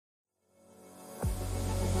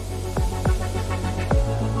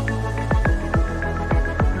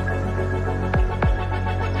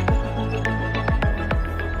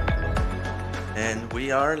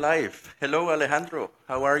we are live. Hello, Alejandro.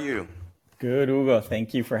 How are you? Good, Hugo.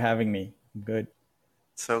 Thank you for having me. Good.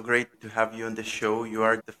 So great to have you on the show. You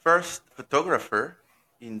are the first photographer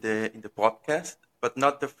in the podcast, but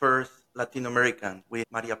not the first Latin American. We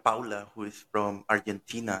have Maria Paula, who is from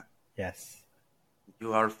Argentina. Yes.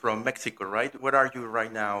 You are from Mexico, right? Where are you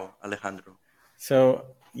right now, Alejandro? So,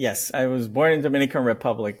 yes, I was born in Dominican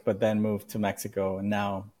Republic, but then moved to Mexico and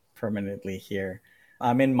now permanently here.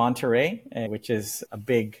 I'm in Monterrey, which is a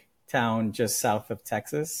big town just south of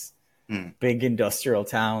Texas. Hmm. Big industrial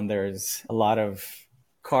town. There's a lot of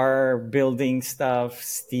car building stuff,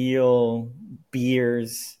 steel,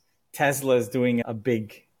 beers. Tesla's doing a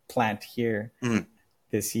big plant here Hmm.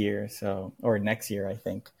 this year, or next year, I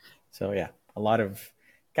think. So yeah, a lot of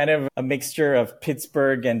kind of a mixture of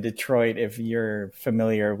Pittsburgh and Detroit, if you're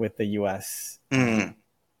familiar with the US. Hmm.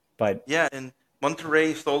 But Yeah, and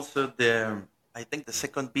Monterrey is also I think, the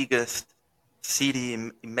second biggest city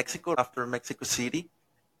in Mexico after Mexico City,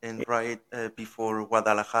 and right before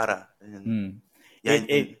Guadalajara. And yeah, it,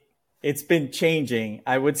 it it's been changing.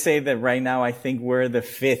 I would say that right now I think we're the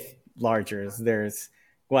fifth largest. There's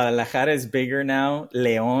Guadalajara is bigger now.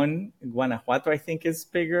 León, Guanajuato, I think is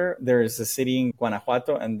bigger. There's a city in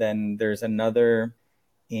Guanajuato, and then there's another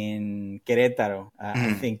in Querétaro.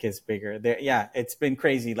 I think is bigger. There, yeah, it's been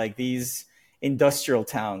crazy. Like these industrial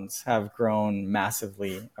towns have grown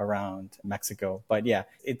massively around Mexico. But yeah,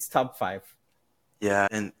 it's top five. yeah,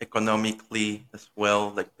 and economically as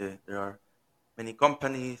well, like there are many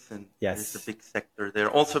companies and there's a Yes. big sector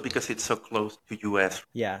there. Also because it's so close to US.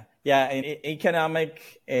 Yeah. Yeah. And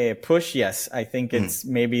economic push, yes. I think it's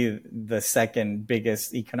maybe the second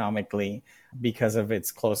biggest economically because of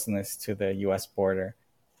its closeness to the US border.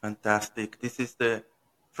 Fantastic. This is the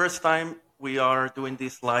first time we are doing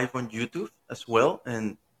this live on YouTube as well.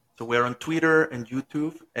 And so we're on Twitter and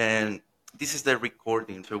YouTube, and this is the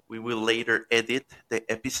recording. So we will later edit the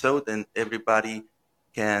episode and everybody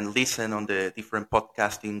can listen on the different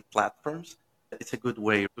podcasting platforms. It's a good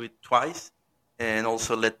way to do it twice and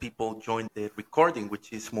also let people join the recording,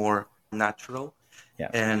 which is more natural. Yeah.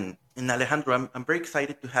 And Alejandro, I'm very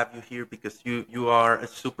excited to have you here because you are a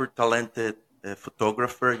super talented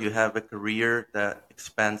photographer. You have a career that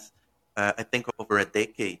expands, I think, over a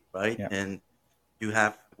decade, right? Yeah. And you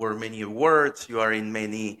have won many awards. You're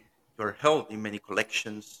held in many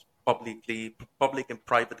collections, public and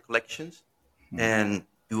private collections. And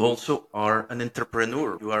you also are an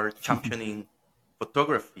entrepreneur. You are championing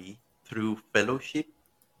photography through fellowship.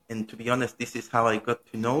 And to be honest, this is how I got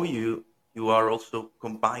to know you. You are also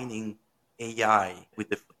combining AI with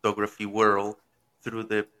the photography world through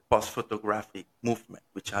the post-photographic movement,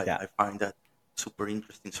 which Yeah. I find that super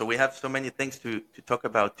interesting. So we have so many things to talk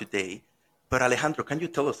about today. But Alejandro, can you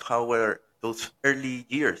tell us how were those early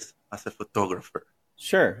years as a photographer?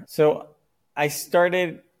 Sure. So I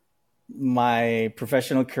started my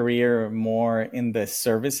professional career more in the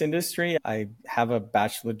service industry. I have a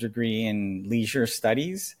bachelor degree in leisure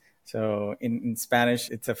studies. So in Spanish,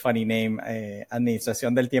 it's a funny name,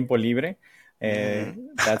 Administración del Tiempo Libre.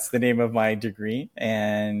 That's the name of my degree.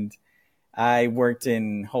 And I worked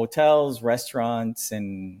in hotels, restaurants,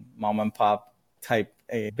 and mom and pop type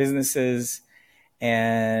businesses.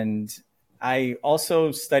 And I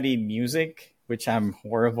also studied music, which I'm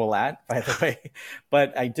horrible at, by the way.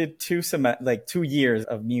 But I did 2 years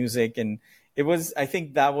of music. And I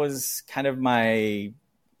think that was kind of my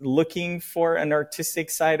looking for an artistic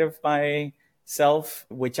side of myself,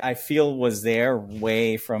 which I feel was there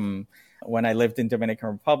way from when I lived in Dominican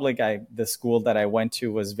Republic. The school that I went to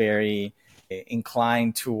was very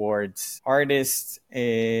inclined towards artist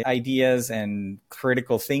ideas and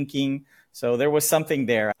critical thinking. So there was something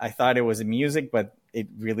there. I thought it was music, but it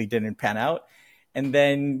really didn't pan out. And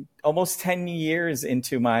then almost 10 years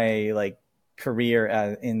into my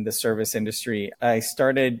career in the service industry, I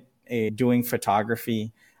started doing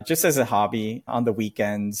photography just as a hobby on the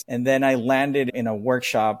weekends. And then I landed in a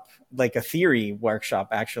workshop, like a theory workshop,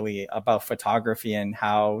 actually, about photography and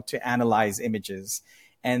how to analyze images.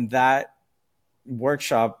 And that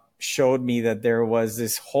workshop showed me that there was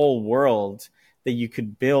this whole world that you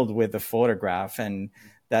could build with a photograph, and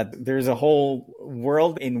that there's a whole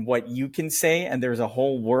world in what you can say, and there's a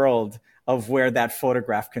whole world of where that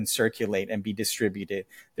photograph can circulate and be distributed.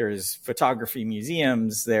 There's photography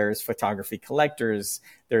museums, there's photography collectors,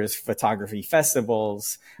 there's photography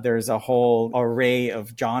festivals, there's a whole array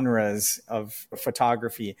of genres of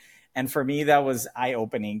photography. And for me, that was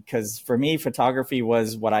eye-opening, because for me, photography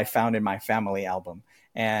was what I found in my family album.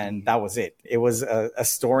 And that was it. It was a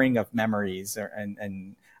storing of memories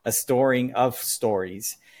and a storing of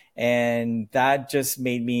stories. And that just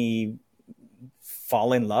made me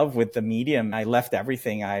fall in love with the medium. I left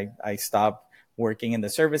everything. I stopped working in the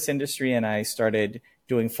service industry and I started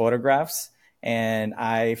doing photographs. And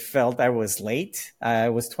I felt I was late. I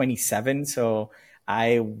was 27. So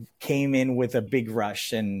I came in with a big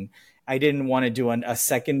rush and I didn't want to do a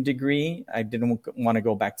second degree. I didn't want to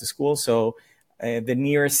go back to school. So the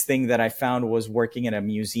nearest thing that I found was working in a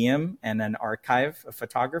museum and an archive of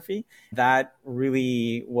photography. That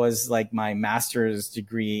really was like my master's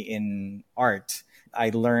degree in art. I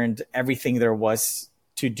learned everything there was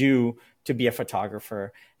to do to be a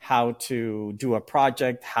photographer, how to do a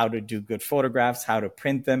project, how to do good photographs, how to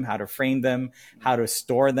print them, how to frame them, how to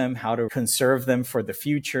store them, how to conserve them for the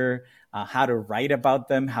future, how to write about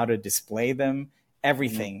them, how to display them,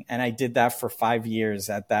 everything. And I did that for 5 years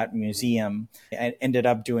at that museum. I ended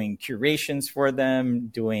up doing curations for them,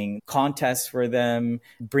 doing contests for them,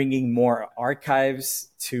 bringing more archives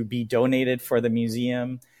to be donated for the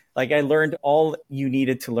museum. Like I learned all you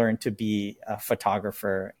needed to learn to be a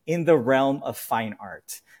photographer in the realm of fine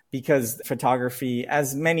art, because photography,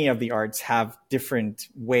 as many of the arts, have different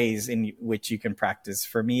ways in which you can practice.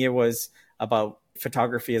 For me, it was about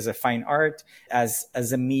photography as a fine art, as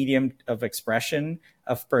a medium of expression,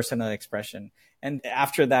 of personal expression. And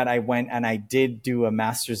after that, I went and I did do a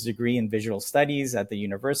master's degree in visual studies at the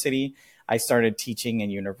university. I started teaching in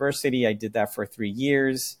university. I did that for 3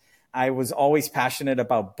 years. I was always passionate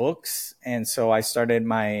about books. And so I started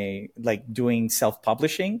doing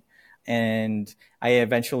self-publishing. And I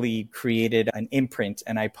eventually created an imprint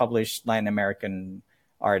and I published Latin American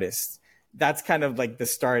artists. That's kind of like the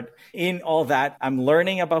start. In all that, I'm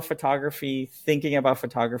learning about photography, thinking about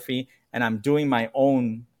photography, and I'm doing my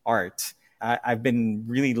own art. I've been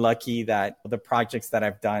really lucky that the projects that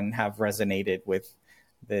I've done have resonated with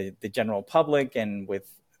the general public and with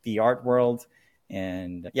the art world.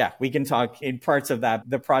 And yeah, we can talk in parts of that.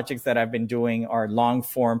 The projects that I've been doing are long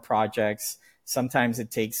form projects. Sometimes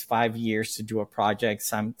it takes 5 years to do a project,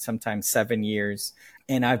 sometimes 7 years.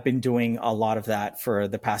 And I've been doing a lot of that for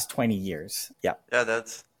the past 20 years. Yeah. Yeah,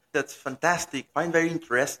 that's fantastic. I find very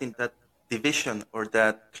interesting that division or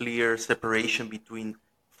that clear separation between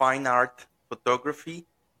fine art photography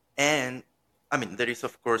and, I mean, there is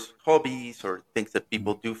of course hobbies or things that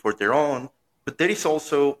people do for their own, but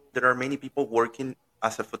there are many people working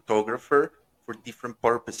as a photographer for different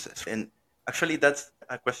purposes. And actually, that's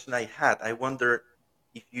a question I had. I wonder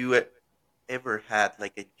if you ever had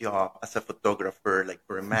like a job as a photographer, like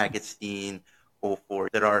for a magazine, or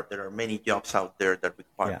there are many jobs out there that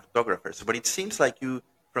require photographers. But it seems like you,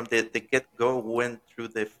 from the get-go, went through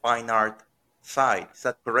the fine art side. Is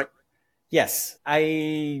that correct? Yes,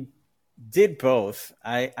 I did both.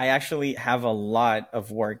 I actually have a lot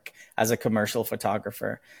of work as a commercial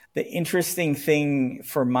photographer. The interesting thing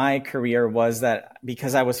for my career was that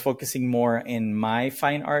because I was focusing more in my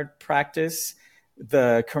fine art practice,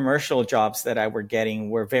 the commercial jobs that I were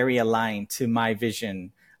getting were very aligned to my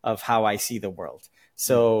vision of how I see the world.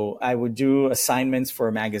 So I would do assignments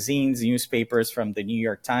for magazines, newspapers from the New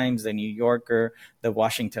York Times, the New Yorker, the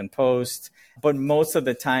Washington Post. But most of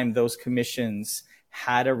the time, those commissions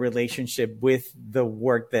had a relationship with the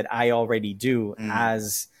work that I already do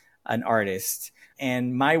as an artist.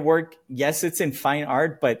 And my work, yes, it's in fine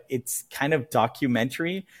art, but it's kind of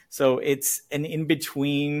documentary. So it's an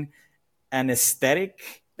in-between an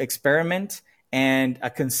aesthetic experiment and a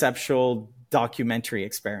conceptual documentary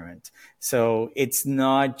experiment. So it's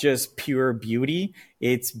not just pure beauty.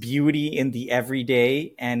 It's beauty in the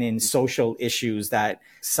everyday and in social issues that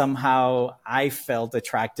somehow I felt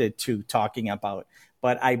attracted to talking about.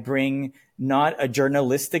 But I bring not a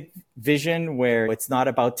journalistic vision where it's not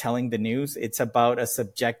about telling the news. It's about a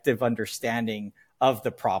subjective understanding of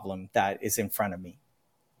the problem that is in front of me.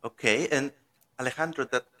 Okay. And Alejandro,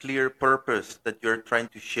 that clear purpose that you're trying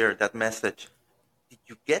to share, that message, did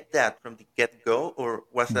you get that from the get-go, or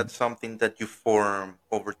was that something that you formed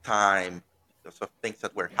over time because of things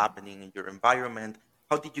that were happening in your environment?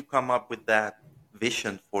 How did you come up with that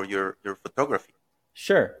vision for your photography?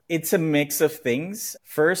 Sure. It's a mix of things.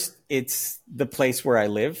 First, it's the place where I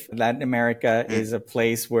live. Latin America is a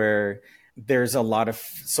place where there's a lot of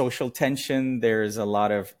social tension. There's a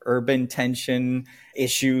lot of urban tension,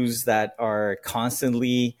 issues that are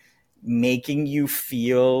constantly making you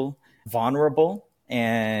feel vulnerable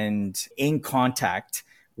and in contact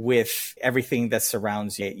with everything that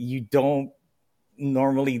surrounds you. You don't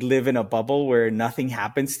normally live in a bubble where nothing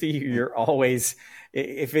happens to you. You're always,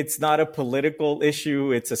 if it's not a political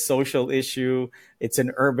issue, it's a social issue, it's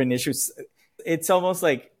an urban issue. It's almost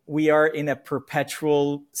like we are in a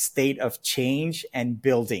perpetual state of change and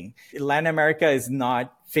building. Latin America is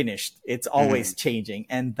not finished. It's always changing.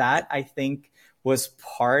 And that, I think, was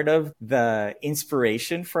part of the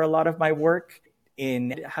inspiration for a lot of my work.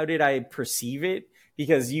 In how did I perceive it?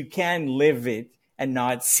 Because you can live it and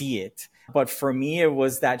not see it. But for me, it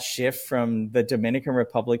was that shift from the Dominican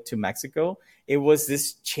Republic to Mexico. It was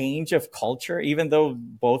this change of culture, even though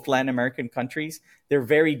both Latin American countries, they're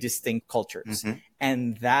very distinct cultures. Mm-hmm.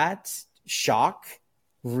 And that shock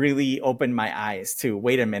really opened my eyes to,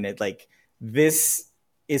 wait a minute, like this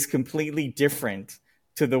is completely different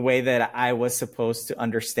to the way that I was supposed to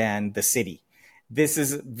understand the city. This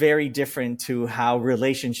is very different to how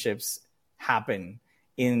relationships happen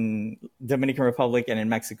in Dominican Republic and in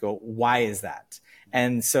Mexico. Why is that?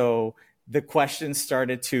 And so the questions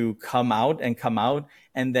started to come out.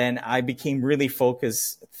 And then I became really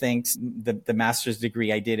focused, thanks the master's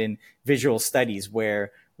degree I did in visual studies,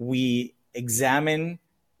 where we examine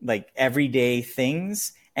like everyday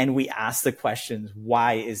things and we ask the questions,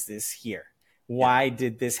 why is this here? Why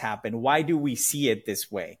did this happen? Why do we see it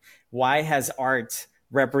this way? Why has art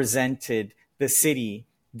represented the city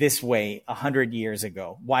this way 100 years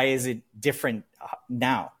ago? Why is it different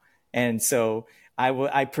now? And so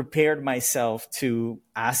I prepared myself to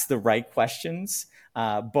ask the right questions,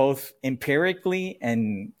 both empirically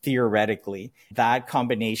and theoretically. That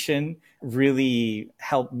combination really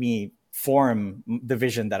helped me form the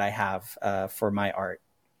vision that I have for my art.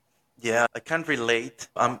 Yeah, I can relate.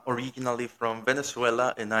 I'm originally from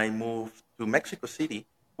Venezuela and I moved to Mexico City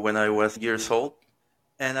when I was years old.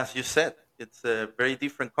 And as you said, it's very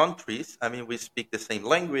different countries. I mean, we speak the same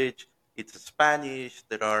language. It's Spanish.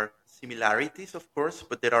 There are similarities, of course,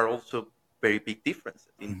 but there are also very big differences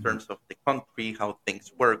in terms of the country, how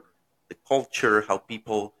things work, the culture, how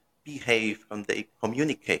people behave, and they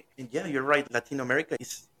communicate. And yeah, you're right. Latin America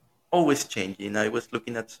is always changing. I was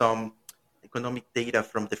looking at some economic data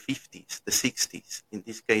from the 50s, the 60s, in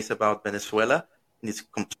this case about Venezuela. And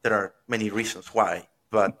there are many reasons why,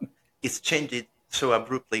 but it's changed so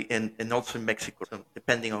abruptly, and also in Mexico, so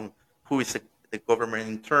depending on who is the government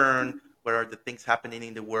in turn, what are the things happening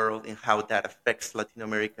in the world, and how that affects Latin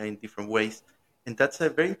America in different ways. And that's a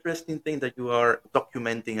very interesting thing that you are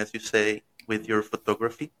documenting, as you say, with your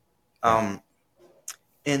photography. And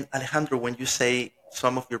Alejandro, when you say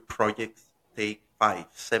some of your projects take 5,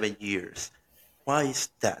 7 years, why is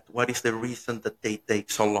that? What is the reason that they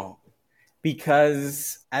take so long?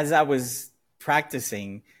 Because as I was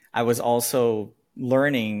practicing, I was also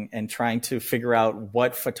learning and trying to figure out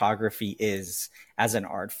what photography is as an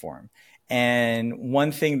art form. And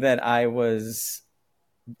one thing that I was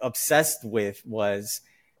obsessed with was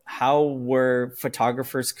how were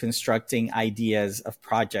photographers constructing ideas of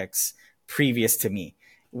projects previous to me.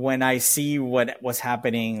 When I see what was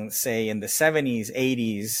happening, say in the 70s,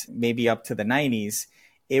 80s, maybe up to the 90s,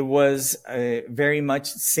 it was very much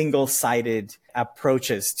single-sided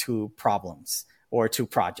approaches to problems or to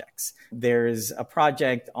projects. There's a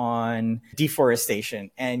project on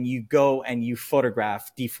deforestation and you go and you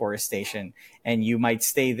photograph deforestation and you might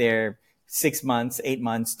stay there 6 months, 8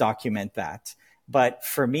 months, document that. But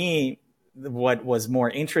for me, what was more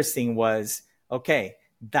interesting was, okay,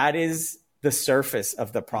 that is the surface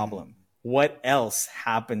of the problem. What else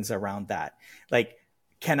happens around that? Like,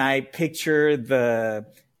 can I picture the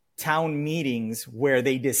town meetings where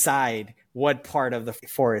they decide what part of the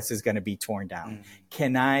forest is going to be torn down?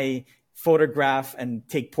 Can I photograph and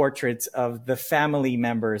take portraits of the family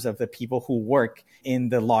members of the people who work in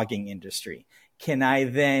the logging industry? Can I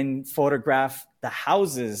then photograph the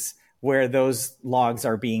houses where those logs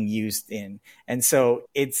are being used in? And so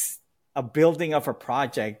it's a building of a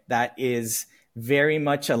project that is very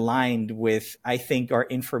much aligned with, I think, our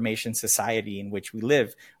information society in which we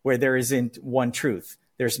live, where there isn't one truth.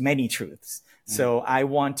 There's many truths. So I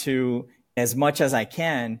want to, as much as I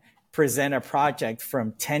can, present a project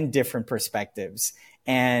from 10 different perspectives.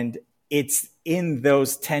 And it's in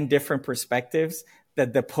those 10 different perspectives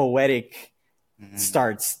that the poetic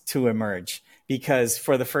starts to emerge. Because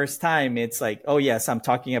for the first time, it's like, oh, yes, I'm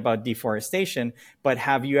talking about deforestation, but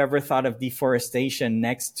have you ever thought of deforestation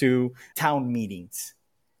next to town meetings?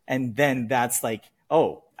 And then that's like,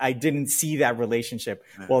 oh, I didn't see that relationship.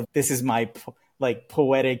 Well, this is my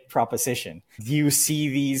poetic proposition. You see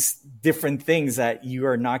these different things that you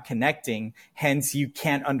are not connecting, hence you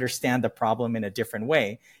can't understand the problem in a different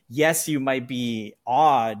way. Yes, you might be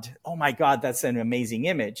awed. Oh my God, that's an amazing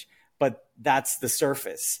image, but that's the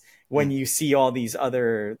surface. When you see all these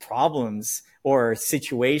other problems or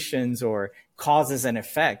situations or causes and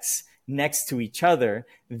effects next to each other,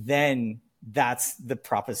 then that's the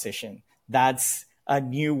proposition. That's a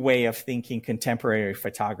new way of thinking contemporary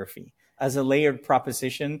photography as a layered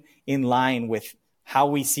proposition in line with how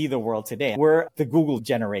we see the world today. We're the Google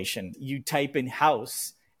generation. You type in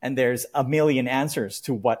house and there's a million answers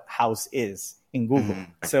to what house is in Google.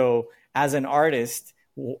 So as an artist,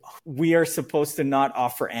 we are supposed to not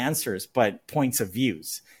offer answers, but points of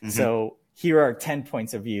views. So here are 10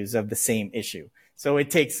 points of views of the same issue. So it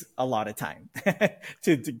takes a lot of time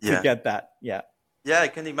to get that. Yeah. Yeah, I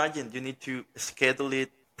can imagine you need to schedule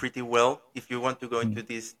it pretty well. If you want to go into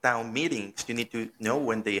these town meetings, you need to know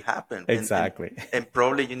when they happen. Exactly. And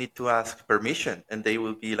probably you need to ask permission, and they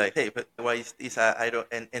will be like, hey, but why is this? I don't,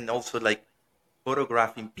 and also like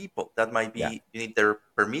photographing people, that might be, you need their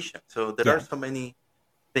permission. So there are so many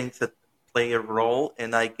things that play a role,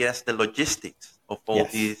 and I guess the logistics of all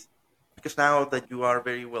these, because now that you are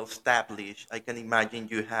very well established, I can imagine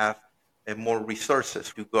you have more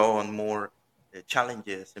resources to go on more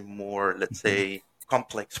challenges and more, let's say,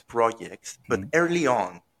 complex projects. But early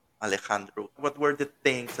on, Alejandro, what were the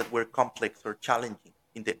things that were complex or challenging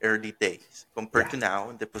in the early days compared to now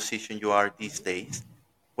in the position you are these days?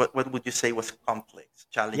 What would you say was complex,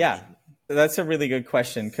 challenging? Yeah, that's a really good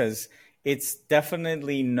question, because it's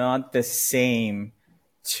definitely not the same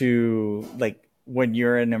to like when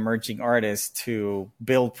you're an emerging artist to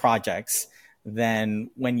build projects than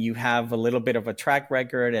when you have a little bit of a track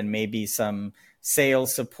record and maybe some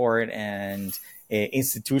sales support and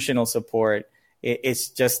institutional support. It's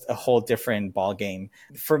just a whole different ballgame.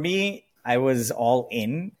 For me, I was all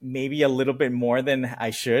in, maybe a little bit more than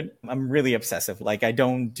I should. I'm really obsessive. Like, I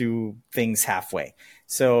don't do things halfway.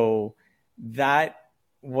 So that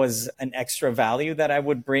was an extra value that I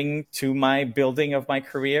would bring to my building of my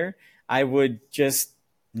career. I would just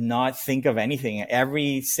not think of anything.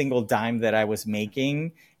 Every single dime that I was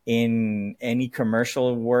making in any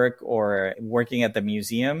commercial work or working at the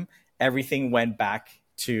museum, everything went back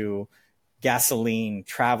to gasoline,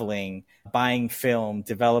 traveling, buying film,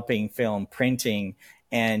 developing film, printing,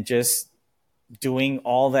 and just doing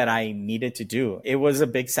all that I needed to do. It was a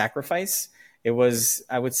big sacrifice. It was,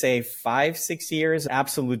 I would say, 5-6 years,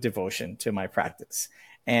 absolute devotion to my practice.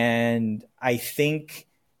 And I think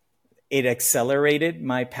it accelerated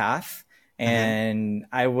my path. And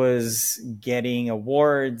I was getting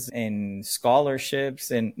awards and scholarships,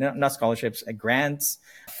 and not scholarships, grants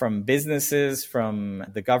from businesses, from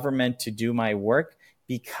the government to do my work,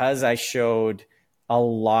 because I showed a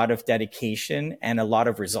lot of dedication and a lot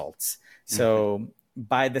of results. So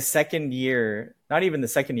by the second year, not even the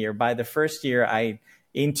second year, by the first year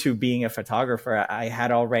into being a photographer, I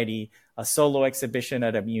had already a solo exhibition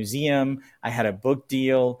at a museum. I had a book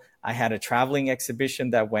deal. I had a traveling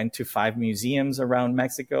exhibition that went to 5 museums around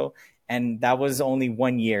Mexico. And that was only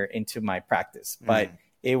 1 year into my practice. But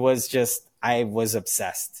it was just, I was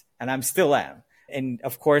obsessed, and I'm still am. And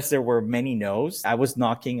of course, there were many no's. I was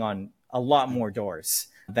knocking on a lot more doors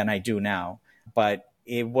than I do now. But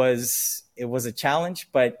it was a challenge,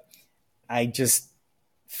 but I just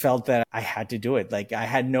felt that I had to do it. Like, I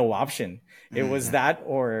had no option. It was that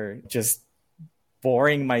or just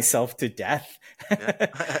boring myself to death.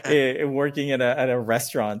 Working at a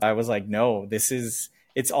restaurant. I was like, no,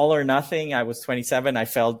 it's all or nothing. I was 27. I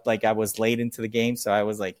felt like I was late into the game. So I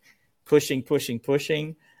was like pushing.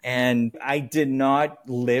 And I did not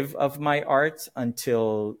live of my art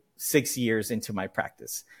until 6 years into my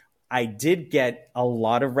practice. I did get a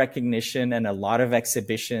lot of recognition and a lot of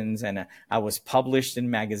exhibitions, and I was published in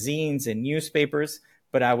magazines and newspapers,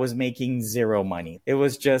 but I was making zero money. It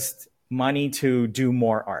was just money to do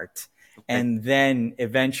more art. Okay. And then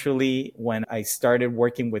eventually, when I started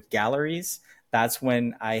working with galleries, that's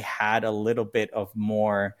when I had a little bit of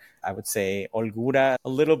more, I would say, holgura, a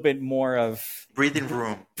little bit more of breathing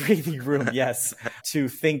room, yes, to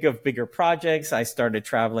think of bigger projects. I started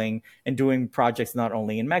traveling and doing projects not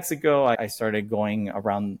only in Mexico. I started going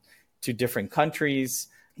around to different countries,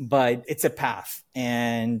 but it's a path.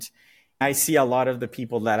 And I see a lot of the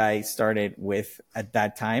people that I started with at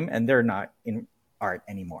that time, and they're not in art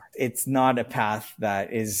anymore. It's not a path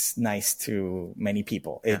that is nice to many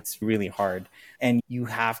people. Yeah. It's really hard. And you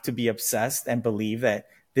have to be obsessed and believe that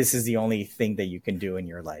this is the only thing that you can do in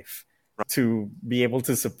your life to be able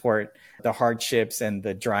to support the hardships and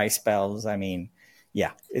the dry spells. I mean,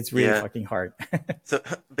 yeah, it's really fucking hard. So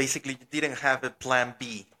basically, you didn't have a plan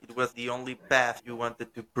B. It was the only path you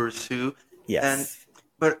wanted to pursue. Yes.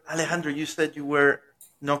 But Alejandro, you said you were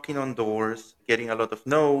knocking on doors, getting a lot of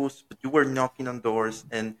no's, but you were knocking on doors.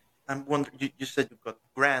 And I'm wondering, you said you got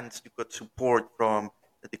grants, you got support from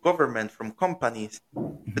the government, from companies.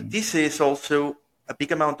 But this is also a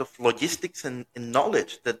big amount of logistics and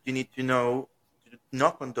knowledge that you need to know to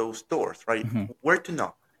knock on those doors, right? Where to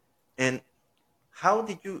knock. And how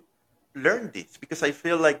did you learn this? Because I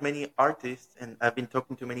feel like many artists, and I've been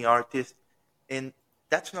talking to many artists, and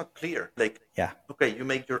that's not clear. Like, Yeah. okay, you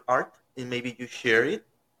make your art and maybe you share it,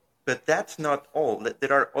 but that's not all.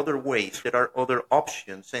 There are other ways, there are other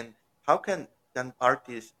options. And how can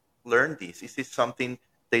artists learn this? Is this something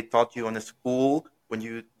they taught you in a school when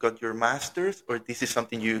you got your master's, or this is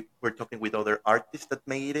something you were talking with other artists that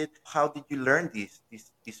made it? How did you learn this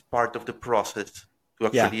part of the process to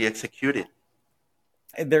Yeah. actually execute it?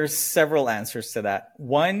 There's several answers to that.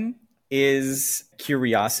 One is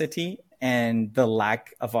curiosity and the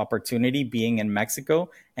lack of opportunity being in Mexico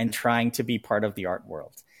and trying to be part of the art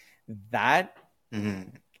world. That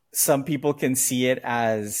Mhm. some people can see it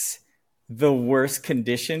as the worst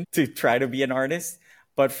condition to try to be an artist.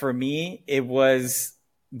 But for me, it was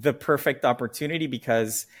the perfect opportunity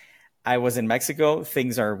because I was in Mexico.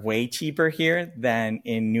 Things are way cheaper here than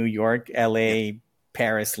in New York, Yes. LA,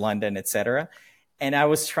 Paris, London, etc. And I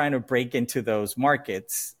was trying to break into those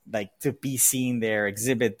markets, like to be seen there,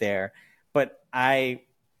 exhibit there. But I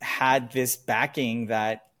had this backing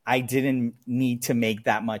that I didn't need to make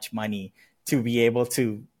that much money to be able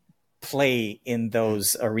to play in Mm.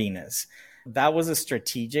 those arenas. That was a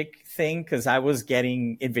strategic thing because I was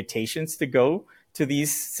getting invitations to go to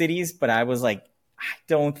these cities, but I was like, I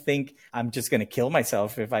don't think I'm just going to kill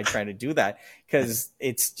myself if I try to do that because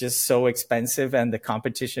it's just so expensive and the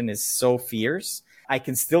competition is so fierce. I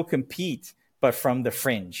can still compete, but from the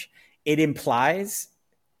fringe. It implies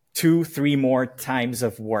two, three more times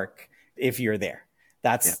of work if you're there. Yeah.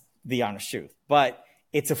 That's the honest truth. But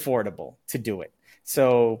it's affordable to do it.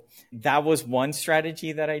 So that was one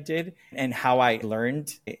strategy that I did. And how I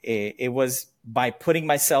learned it was by putting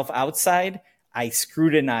myself outside, I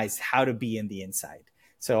scrutinized how to be in the inside.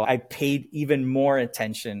 So I paid even more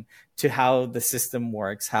attention to how the system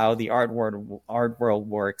works, how the art world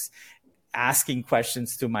works, asking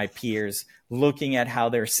questions to my peers, looking at how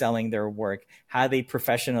they're selling their work, how they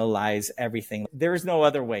professionalize everything. There's no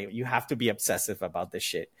other way. You have to be obsessive about this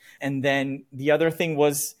shit. And then the other thing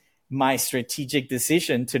was my strategic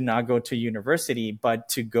decision to not go to university, but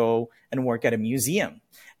to go and work at a museum.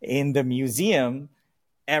 In the museum,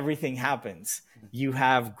 everything happens. You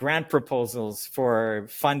have grant proposals for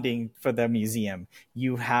funding for the museum.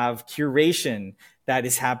 You have curation that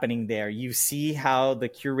is happening there. You see how the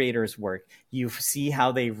curators work. You see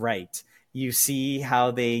how they write. You see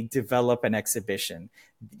how they develop an exhibition.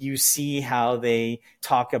 You see how they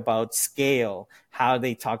talk about scale, how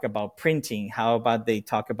they talk about printing, how about they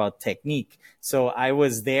talk about technique. So I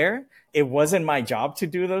was there. It wasn't my job to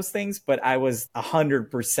do those things, but I was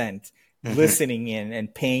 100% Mhm. listening in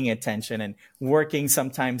and paying attention and working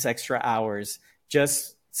sometimes extra hours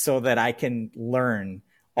just so that I can learn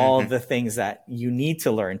all Mhm. the things that you need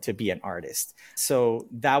to learn to be an artist. So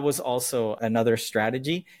that was also another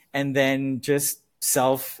strategy. And then just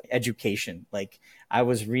self education. Like I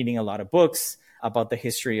was reading a lot of books about the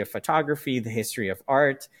history of photography, the history of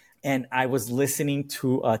art, and I was listening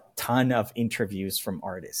to a ton of interviews from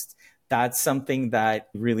artists. That's something that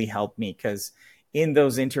really helped me because in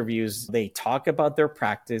those interviews, they talk about their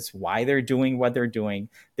practice, why they're doing what they're doing.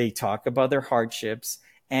 They talk about their hardships.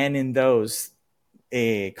 And in those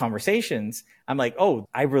conversations, I'm like, oh,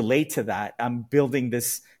 I relate to that. I'm building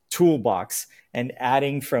this toolbox and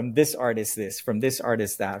adding from this artist this, from this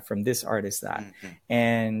artist that, from this artist that. Mhm.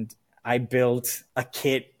 And I built a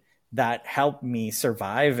kit that helped me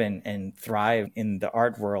survive and thrive in the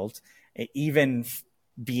art world, even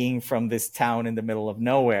being from this town in the middle of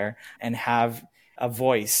nowhere and have a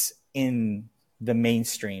voice in the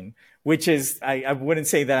mainstream, which is, I wouldn't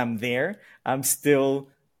say that I'm there. I'm still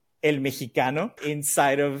El Mexicano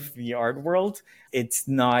inside of the art world. It's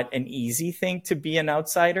not an easy thing to be an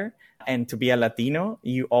outsider and to be a Latino.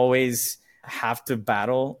 You always have to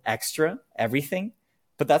battle extra everything,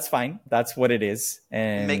 but that's fine. That's what it is.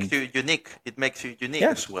 It makes And you unique. It makes you unique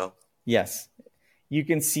yeah, as well. yes, you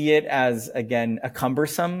can see it as, again, a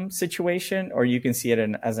cumbersome situation, or you can see it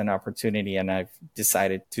as an opportunity. And I've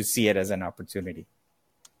decided to see it as an opportunity.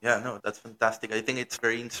 Yeah, no, that's fantastic. I think it's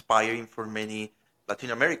very inspiring for many Latin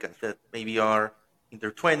Americans that maybe are in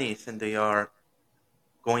their 20s and they are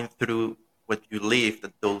going through what you lived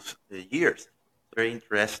at those years. Very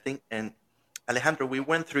interesting. And Alejandro, we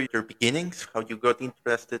went through your beginnings, how you got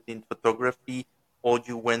interested in photography, all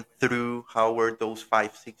you went through, how were those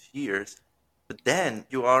 5, 6 years. But then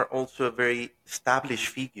you are also a very established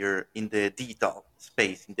figure in the digital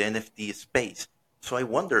space, in the NFT space. So I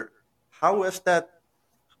wonder, how was that?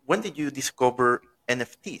 When did you discover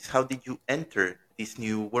NFTs? How did you enter this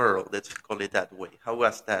new world? Let's call it that way. How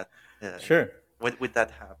was that? Uh, Sure. when would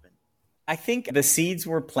that happen? I think the seeds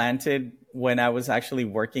were planted when I was actually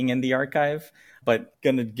working in the archive, but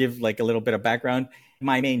gonna give like a little bit of background.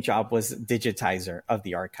 My main job was digitizer of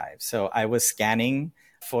the archive. So I was scanning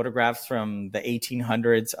photographs from the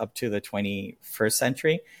 1800s up to the 21st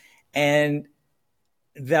century. And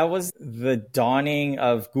that was the dawning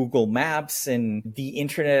of Google Maps and the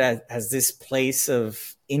internet as this place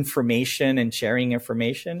of information and sharing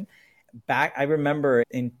information. Back, I remember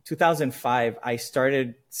in 2005, I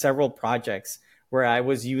started several projects where I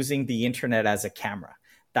was using the internet as a camera.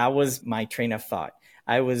 That was my train of thought.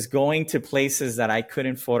 I was going to places that I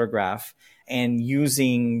couldn't photograph and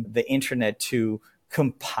using the internet to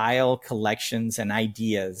compile collections and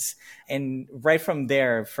ideas. And right from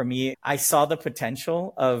there, for me, I saw the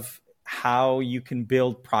potential of how you can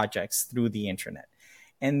build projects through the internet.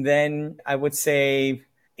 And then I would say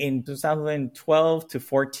in 2012 to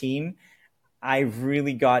 14, I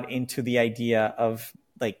really got into the idea of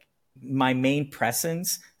like my main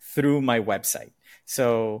presence through my website.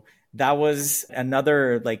 So that was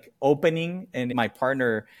another like opening. And my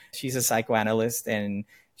partner, she's a psychoanalyst, and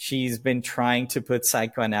she's been trying to put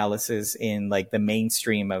psychoanalysis in like the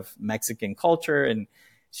mainstream of Mexican culture. And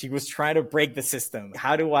she was trying to break the system.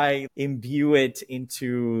 How do I imbue it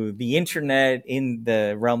into the internet in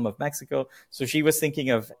the realm of Mexico? So she was thinking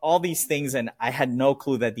of all these things, and I had no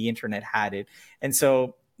clue that the internet had it. And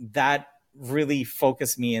so that really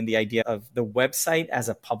focused me in the idea of the website as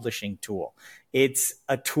a publishing tool. It's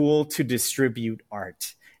a tool to distribute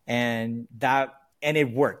art. And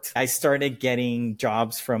it worked. I started getting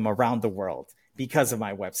jobs from around the world because of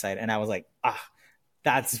my website. And I was like,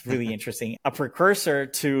 that's really interesting. A precursor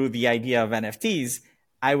to the idea of NFTs,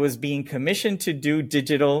 I was being commissioned to do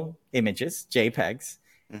digital images, JPEGs.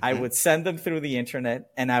 I would send them through the internet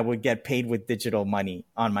and I would get paid with digital money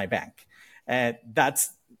on my bank. And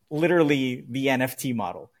that's literally the NFT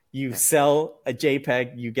model. You sell a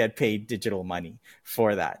JPEG, you get paid digital money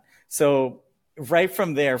for that. So right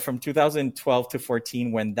from there, from 2012 to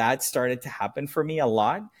 14, when that started to happen for me a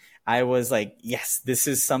lot, I was like, yes, this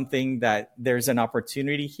is something that there's an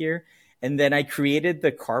opportunity here. And then I created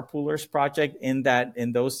the Carpoolers project in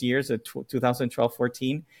those years of 2012,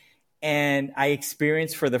 14. And I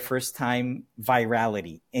experienced for the first time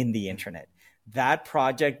virality in the internet. That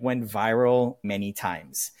project went viral many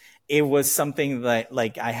times. It was something that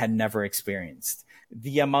like I had never experienced.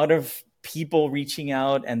 The amount of people reaching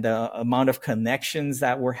out and the amount of connections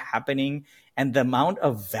that were happening and the amount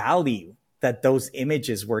of value that those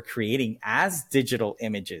images were creating as digital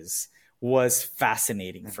images was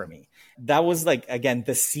fascinating for me. That was like, again,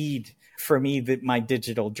 the seed for me, my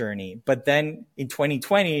digital journey. But then in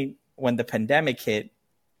 2020, when the pandemic hit,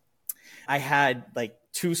 I had like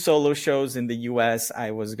 2 solo shows in the US.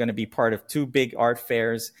 I was going to be part of 2 big art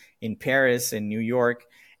fairs in Paris and New York,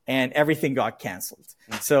 and everything got canceled.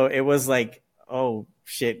 So it was like, oh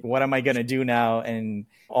shit, what am I going to do now? And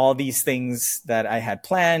all these things that I had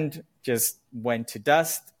planned just went to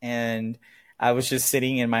dust. And I was just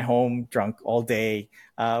sitting in my home drunk all day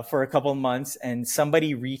for a couple of months. And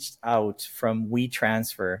somebody reached out from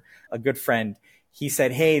WeTransfer, a good friend. He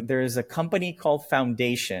said, hey, there's a company called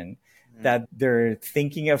Foundation that they're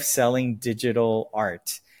thinking of selling digital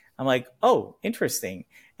art. I'm like, oh, interesting.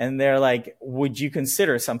 And they're like, would you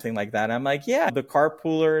consider something like that? I'm like, yeah, the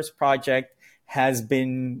Carpoolers project has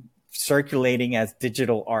been circulating as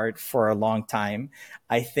digital art for a long time.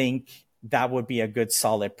 I think that would be a good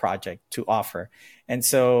solid project to offer. And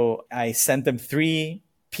so I sent them 3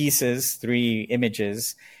 pieces, 3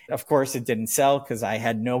 images. Of course, it didn't sell because I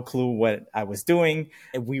had no clue what I was doing.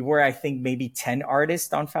 We were, I think, maybe 10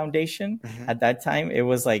 artists on Foundation at that time. It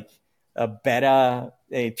was like a beta,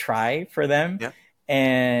 a try for them. Yeah.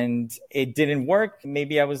 And it didn't work.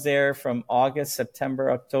 Maybe I was there from August,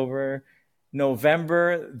 September, October,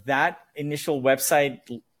 November. That initial website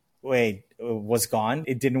was gone.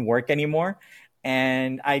 It didn't work anymore.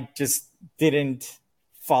 And I just didn't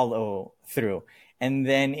follow through. And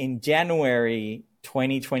then in January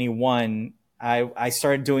 2021, I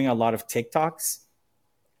started doing a lot of TikToks,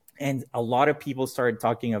 and a lot of people started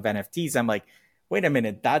talking of NFTs. I'm like, wait a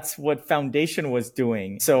minute, that's what Foundation was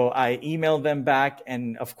doing. So I emailed them back.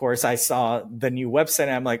 And of course, I saw the new website.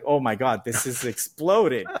 And I'm like, oh my God, this has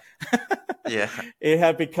exploded. Yeah, it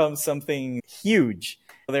had become something huge.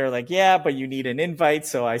 They were like, yeah, but you need an invite.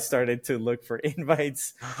 So I started to look for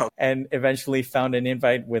invites and eventually found an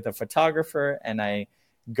invite with a photographer. And I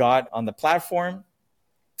got on the platform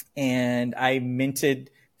and I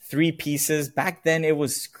minted 3 pieces. Back then, it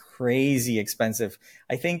was crazy expensive.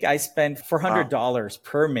 I think I spent $400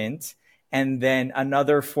 per mint and then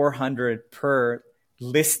another $400 per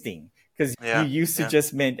listing because you used to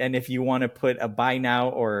just mint. And if you want to put a buy now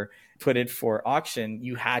or put it for auction,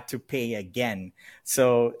 you had to pay again.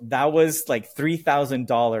 So that was like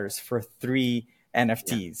 $3,000 for 3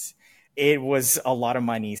 NFTs. It was a lot of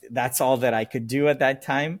money. That's all that I could do at that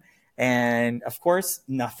time. And of course,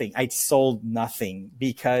 nothing. I sold nothing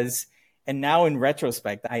because, and now in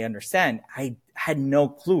retrospect, I understand I had no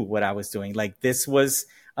clue what I was doing. Like, this was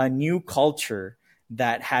a new culture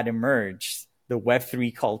that had emerged, the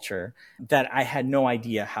Web3 culture, that I had no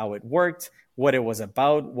idea how it worked, what it was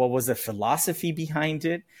about, what was the philosophy behind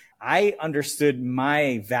it. I understood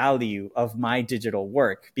my value of my digital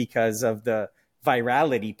work because of the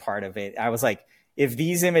virality part of it. I was like, if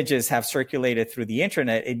these images have circulated through the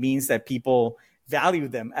internet, it means that people value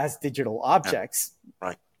them as digital objects.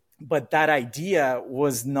 Right. But that idea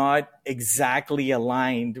was not exactly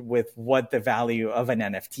aligned with what the value of an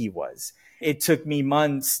NFT was. It took me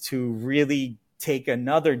months to really take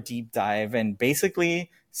another deep dive and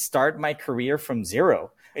basically start my career from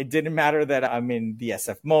zero. It didn't matter that I'm in the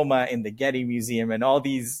SF MoMA, in the Getty Museum, and all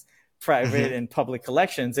these private and public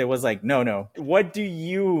collections. It was like, no, what do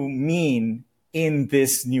you mean in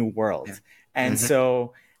this new world? And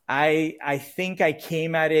so I think I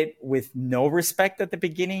came at it with no respect at the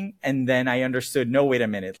beginning. And then I understood, no, wait a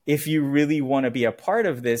minute. If you really want to be a part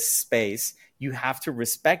of this space, you have to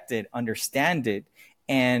respect it, understand it,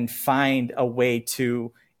 and find a way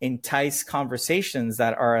to entice conversations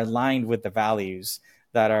that are aligned with the values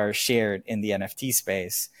that are shared in the NFT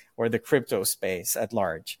space or the crypto space at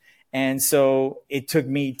large. And so it took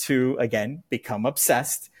me to, again, become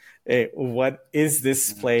obsessed. What is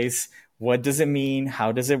this place? What does it mean?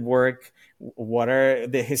 How does it work? What are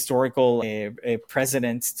the historical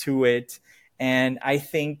precedents to it? And I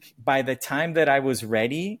think by the time that I was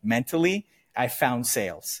ready mentally, I found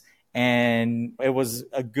sales. And it was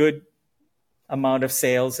a good amount of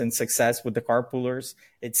sales and success with the carpoolers.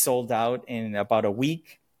 It sold out in about a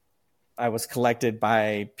week. I was collected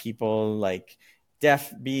by people like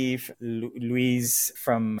Def Beef, Luis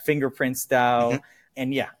from Fingerprints DAO,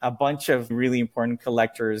 and a bunch of really important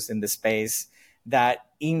collectors in the space that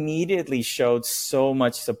immediately showed so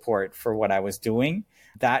much support for what I was doing.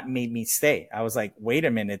 That made me stay. I was like, wait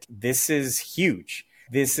a minute, this is huge.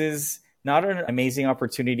 This is not an amazing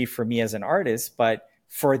opportunity for me as an artist, but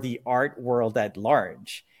for the art world at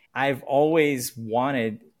large. I've always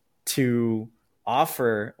wanted to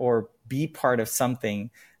offer or be part of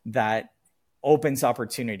something that opens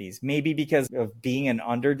opportunities. Maybe because of being an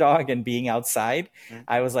underdog and being outside,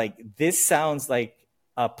 I was like, this sounds like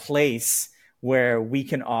a place where we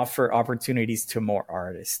can offer opportunities to more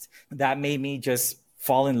artists. That made me just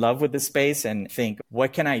fall in love with the space and think,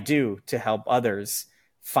 what can I do to help others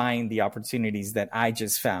find the opportunities that I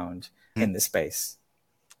just found in the space?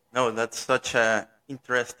 No, that's such an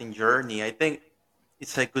interesting journey. I think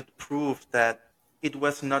it's a good proof that it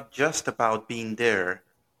was not just about being there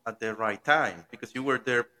at the right time, because you were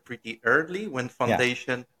there pretty early when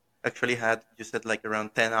Foundation actually had, you said, like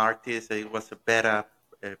around 10 artists. It was a beta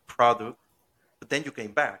product, but then you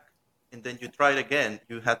came back and then you tried again.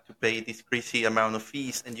 You had to pay this crazy amount of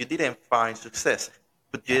fees and you didn't find success,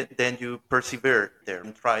 but then you persevered there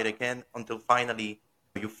and tried again until finally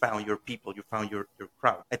you found your people, you found your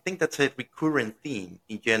crowd. I think that's a recurrent theme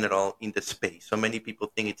in general in the space. So many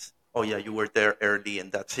people think it's, oh yeah, you were there early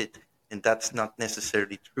and that's it. And that's not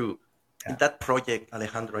necessarily true. In that project,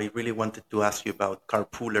 Alejandro, I really wanted to ask you about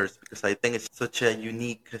carpoolers because I think it's such a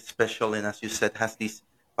unique, special, and as you said, has this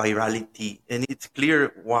virality. And it's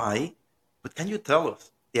clear why. But can you tell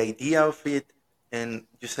us the idea of it? And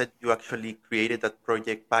you said you actually created that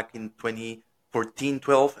project back in 2014,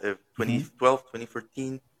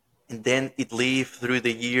 and then it lived through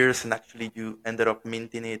the years, and actually you ended up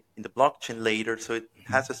minting it in the blockchain later. So it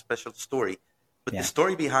has a special story. But the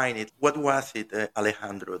story behind it, what was it,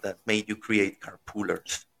 Alejandro, that made you create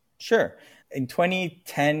carpoolers? Sure. In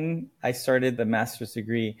 2010, I started the master's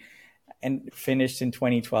degree and finished in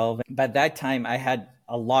 2012. By that time, I had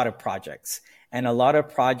a lot of projects, and a lot of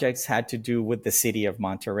projects had to do with the city of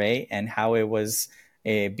Monterrey and how it was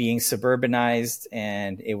being suburbanized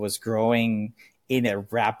and it was growing in a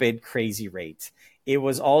rapid, crazy rate. It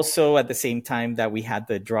was also at the same time that we had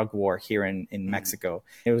the drug war here in Mexico.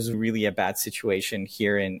 It was really a bad situation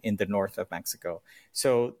here in the north of Mexico.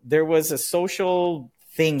 So there was a social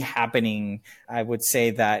thing happening. I would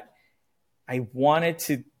say that I wanted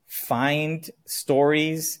to find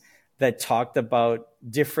stories that talked about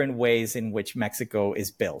different ways in which Mexico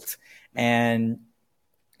is built. And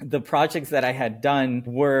the projects that I had done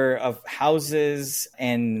were of houses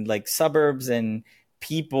and like suburbs and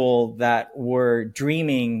people that were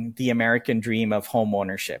dreaming the American dream of home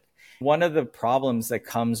ownership. One of the problems that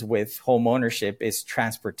comes with home ownership is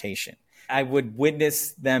transportation. I would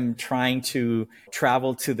witness them trying to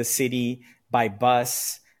travel to the city by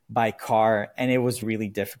bus, by car, and it was really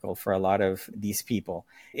difficult for a lot of these people.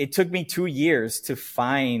 It took me 2 years to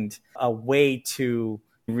find a way to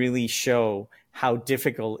really show how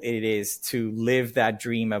difficult it is to live that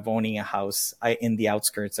dream of owning a house in the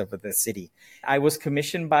outskirts of the city. I was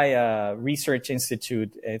commissioned by a research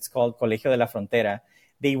institute. It's called Colegio de la Frontera.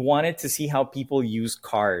 They wanted to see how people use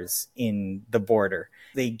cars in the border.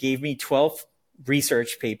 They gave me 12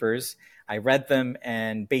 research papers. I read them,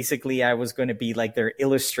 and basically I was going to be like their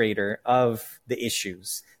illustrator of the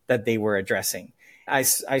issues that they were addressing. I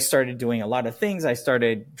started doing a lot of things. I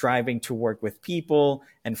started driving to work with people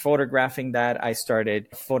and photographing that. I started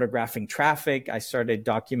photographing traffic. I started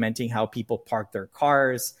documenting how people park their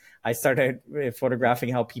cars. I started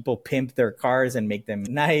photographing how people pimp their cars and make them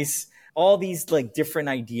nice. All these like different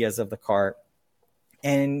ideas of the car.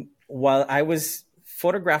 And while I was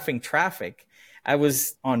photographing traffic, I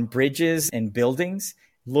was on bridges and buildings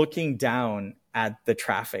looking down at the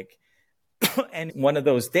traffic. And one of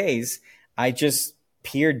those days, I just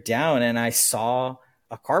peered down and I saw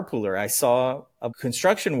a carpooler. I saw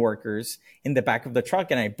construction workers in the back of the truck,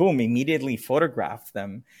 and I, boom, immediately photographed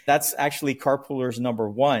them. That's actually carpoolers number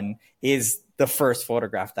one, is the first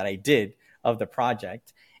photograph that I did of the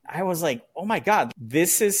project. I was like, oh my God,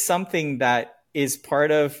 this is something that is part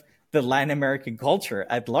of the Latin American culture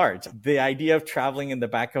at large. The idea of traveling in the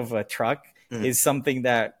back of a truck is something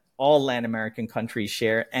that all Latin American countries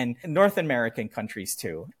share, and North American countries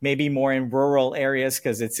too. Maybe more in rural areas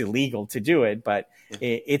because it's illegal to do it, but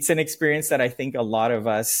it's an experience that I think a lot of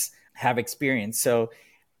us have experienced. So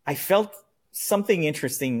I felt something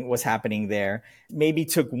interesting was happening there. Maybe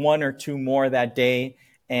took one or two more that day,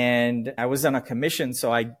 and I was on a commission,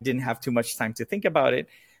 so I didn't have too much time to think about it.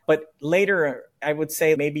 But later, I would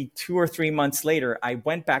say maybe 2 or 3 months later, I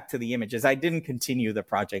went back to the images. I didn't continue the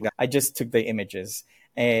project. I just took the images.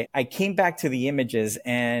 I came back to the images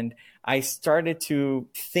and I started to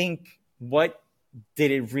think, what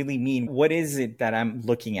did it really mean? What is it that I'm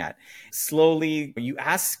looking at? Slowly, you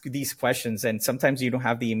ask these questions and sometimes you don't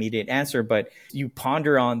have the immediate answer, but you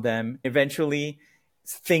ponder on them. Eventually,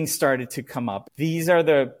 things started to come up. These are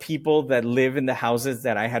the people that live in the houses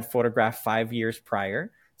that I had photographed 5 years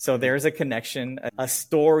prior. So there's a connection, a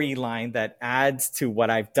storyline that adds to what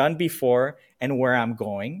I've done before and where I'm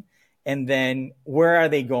going. And then where are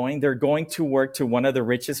they going? They're going to work to one of the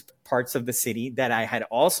richest parts of the city that I had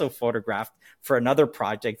also photographed for another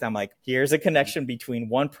project. I'm like, here's a connection between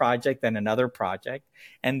one project and another project.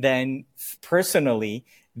 And then personally,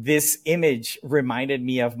 this image reminded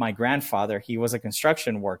me of my grandfather. He was a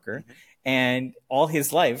construction worker. And all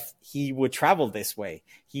his life, he would travel this way.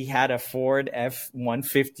 He had a Ford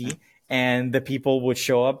F-150, and the people would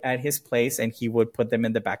show up at his place and he would put them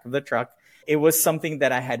in the back of the truck. It was something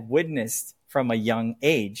that I had witnessed from a young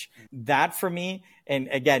age. That for me, and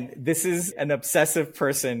again, this is an obsessive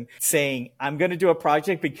person saying, I'm going to do a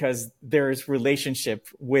project because there's relationship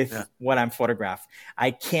with what I'm photographed.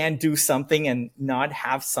 I can't do something and not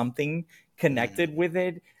have something connected with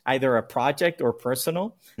it, either a project or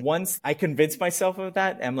personal. Once I convinced myself of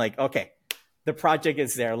that, I'm like, okay, the project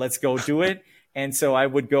is there. Let's go do it. And so I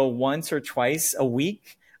would go once or twice a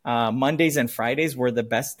week. Mondays and Fridays were the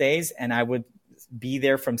best days. And I would be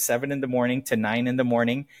there from 7 in the morning to 9 in the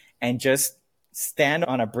morning and just stand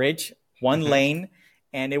on a bridge, one lane.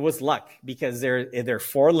 And it was luck because there are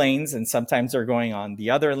 4 lanes and sometimes they're going on the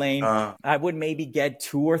other lane. I would maybe get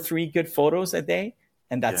 2 or 3 good photos a day,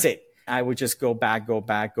 and that's it. I would just go back.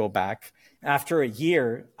 After a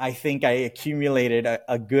year, I think I accumulated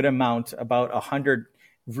a good amount, about 100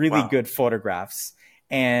 really good photographs.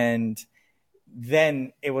 And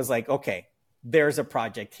then it was like, okay, there's a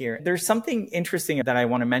project here. There's something interesting that I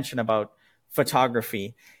want to mention about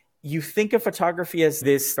photography. You think of photography as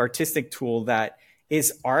this artistic tool that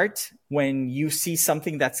is art when you see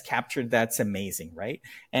something that's captured that's amazing, right?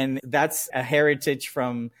 And that's a heritage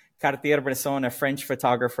from Cartier-Bresson, a French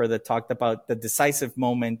photographer that talked about the decisive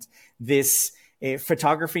moment. This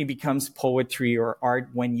photography becomes poetry or art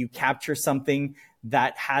when you capture something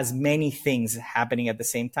that has many things happening at the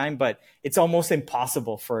same time, but it's almost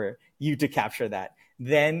impossible for you to capture that.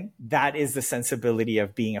 Then that is the sensibility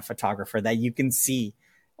of being a photographer, that you can see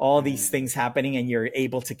all these things happening and you're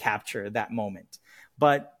able to capture that moment.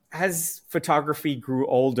 But as photography grew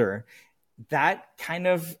older, that kind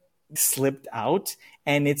of slipped out,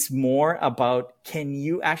 and it's more about, can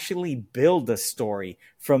you actually build a story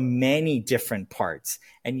from many different parts?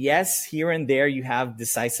 And yes, here and there you have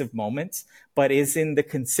decisive moments, but it's in the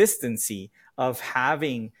consistency of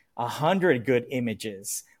having 100 good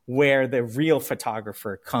images where the real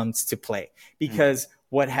photographer comes to play. Because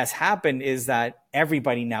what has happened is that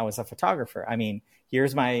everybody now is a photographer. I mean,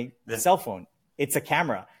 here's my cell phone. It's a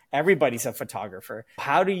camera. Everybody's a photographer.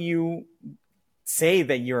 How do you say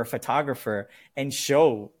that you're a photographer and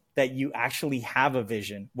show that you actually have a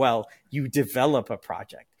vision? Well, you develop a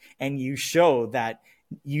project and you show that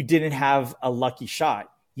you didn't have a lucky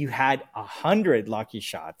shot. You had 100 lucky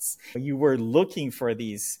shots. You were looking for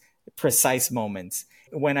these precise moments.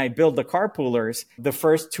 When I built the carpoolers, the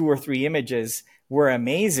first 2 or 3 images were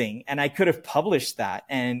amazing. And I could have published that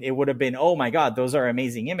and it would have been, oh my God, those are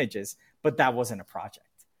amazing images. But that wasn't a project.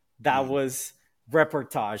 That was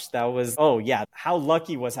reportage. That was, oh yeah, how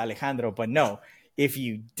lucky was Alejandro? But no, if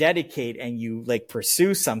you dedicate and you like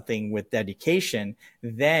pursue something with dedication,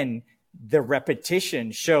 then the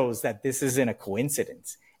repetition shows that this isn't a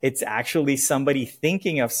coincidence. It's actually somebody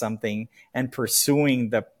thinking of something and pursuing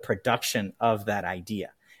the production of that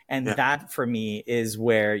idea. And that for me is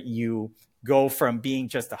where you go from being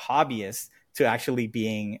just a hobbyist to actually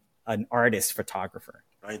being an artist photographer.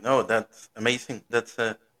 I know, that's amazing. That's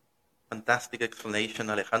a fantastic explanation,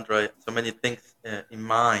 Alejandro. So many things in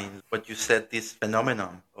mind. What you said, this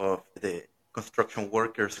phenomenon of the construction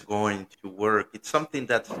workers going to work, it's something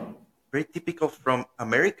that's very typical from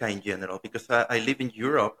America in general, because I live in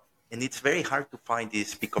Europe and it's very hard to find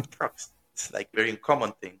these pickup trucks. It's like very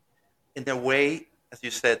uncommon thing. In a way, as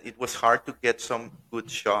you said, it was hard to get some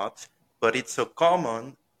good shots, but it's so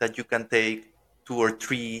common that you can take 2 or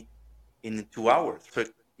 3 in 2 hours. So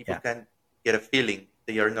people can get a feeling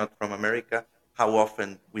they are not from America, how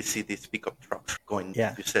often we see these pickup trucks going,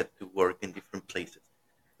 as you said, to work in different places.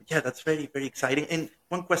 Yeah, that's very, very exciting. And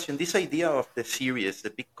one question, this idea of the series, the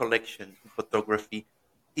big collection in photography,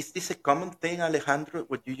 is this a common thing, Alejandro,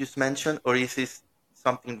 what you just mentioned, or is this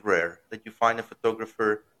something rare that you find a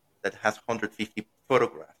photographer that has 150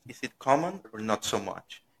 photographs? Is it common or not so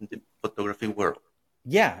much in the photography world?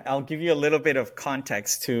 Yeah, I'll give you a little bit of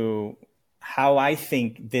context to how I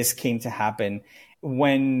think this came to happen.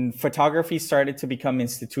 When photography started to become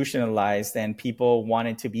institutionalized and people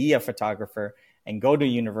wanted to be a photographer and go to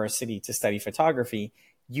university to study photography,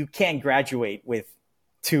 you can't graduate with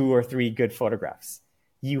 2 or 3 good photographs.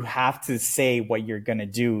 You have to say what you're going to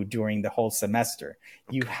do during the whole semester.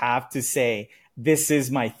 You have to say, this is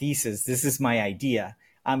my thesis. This is my idea.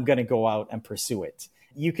 I'm going to go out and pursue it.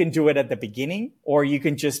 You can do it at the beginning, or you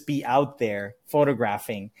can just be out there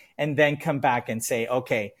photographing and then come back and say,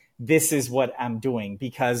 okay, this is what I'm doing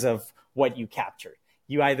because of what you captured.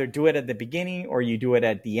 You either do it at the beginning or you do it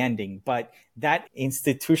at the ending. But that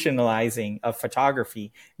institutionalizing of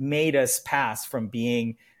photography made us pass from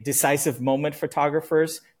being decisive moment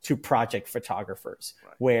photographers to project photographers,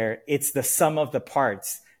 where it's the sum of the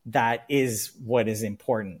parts that is what is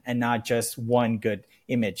important and not just one good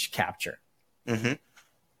image capture. Mm-hmm.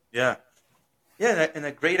 Yeah. Yeah, and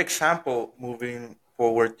a great example moving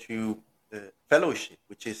forward to the fellowship,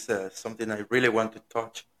 which is something I really want to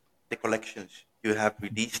touch, the collections you have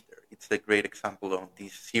released there. It's a great example of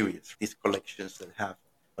this series, these collections that have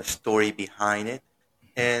a story behind it.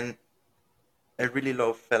 And I really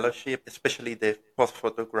love fellowship, especially the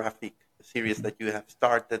post-photographic series that you have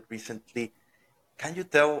started recently. Can you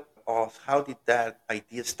tell us how did that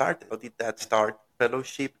idea start? How did that start,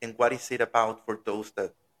 fellowship, and what is it about for those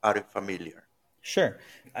that aren't familiar? Sure.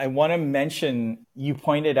 I want to mention, you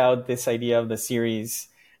pointed out this idea of the series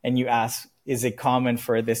and you asked, is it common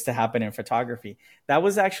for this to happen in photography? That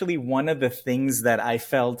was actually one of the things that I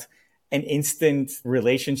felt an instant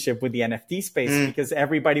relationship with the NFT space, because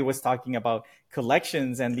everybody was talking about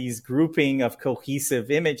collections and these grouping of cohesive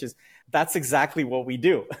images. That's exactly what we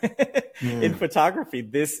do in photography.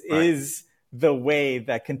 This is the way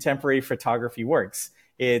that contemporary photography works.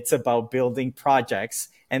 It's about building projects,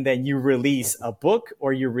 and then you release a book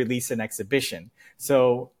or you release an exhibition.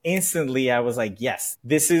 So instantly I was like, yes,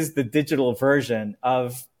 this is the digital version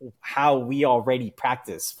of how we already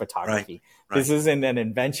practice photography. This isn't an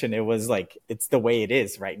invention. It was like, it's the way it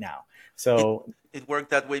is right now. So it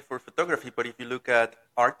worked that way for photography. But if you look at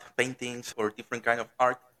art, paintings, or different kind of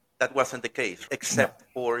art, that wasn't the case, except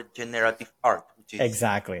for generative art, which is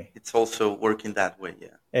it's also working that way. Yeah.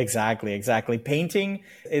 Exactly. Painting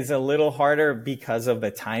is a little harder because of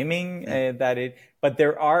the timing but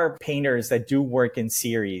there are painters that do work in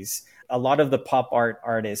series. A lot of the pop art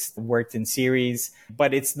artists worked in series,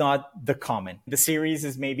 but it's not the common. The series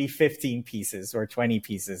is maybe 15 pieces or 20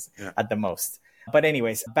 pieces at the most. But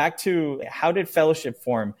anyways, back to how did fellowship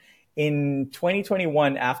form? In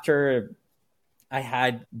 2021, after I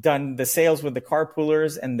had done the sales with the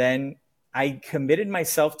carpoolers, and then I committed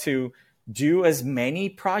myself to do as many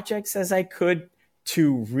projects as I could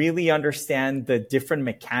to really understand the different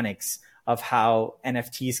mechanics of how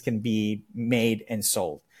NFTs can be made and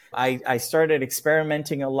sold. I started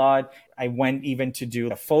experimenting a lot. I went even to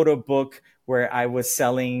do a photo book where I was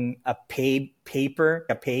selling a paid paper,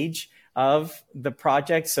 a page of the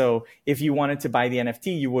project. So if you wanted to buy the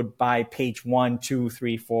NFT, you would buy page 1, 2,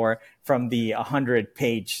 3, 4 from the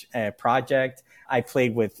 100-page project. I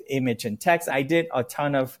played with image and text. I did a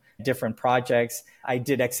ton of different projects. I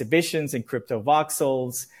did exhibitions in crypto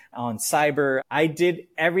voxels, on cyber. I did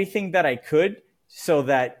everything that I could so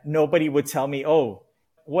that nobody would tell me, oh,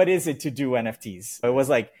 what is it to do NFTs? It was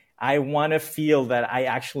like, I want to feel that I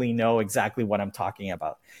actually know exactly what I'm talking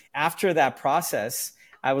about. After that process,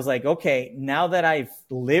 I was like, okay, now that I've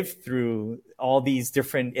lived through all these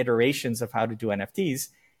different iterations of how to do NFTs,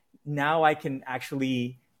 now I can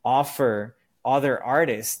actually offer other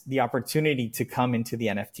artists the opportunity to come into the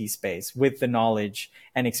NFT space with the knowledge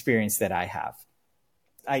and experience that I have.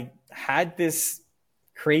 I had this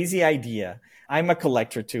crazy idea. I'm a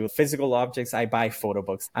collector too. Physical objects, I buy photo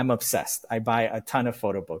books. I'm obsessed. I buy a ton of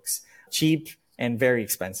photo books, cheap and very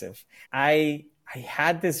expensive. I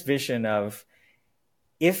had this vision of,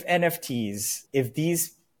 if NFTs, if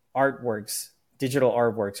these artworks, digital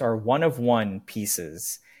artworks, are one of one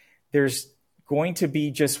pieces, there's going to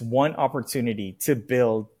be just one opportunity to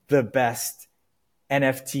build the best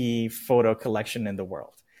NFT photo collection in the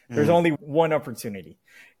world. There's only one opportunity.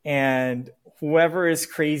 And whoever is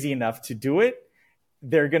crazy enough to do it,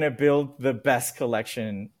 they're going to build the best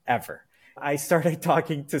collection ever. I started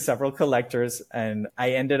talking to several collectors and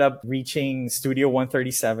I ended up reaching Studio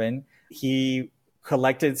 137. He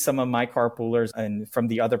collected some of my carpoolers and from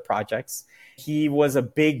the other projects. He was a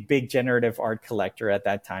big generative art collector at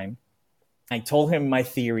that time. I told him my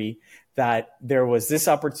theory that there was this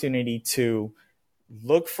opportunity to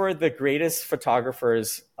look for the greatest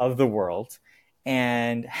photographers of the world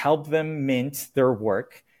and help them mint their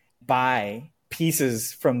work, buy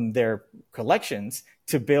pieces from their collections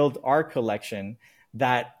to build our collection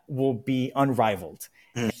that will be unrivaled.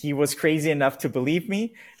 He was crazy enough to believe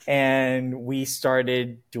me, and we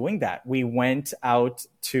started doing that. We went out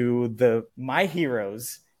to my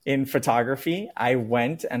heroes in photography. I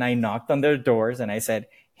went and I knocked on their doors and I said,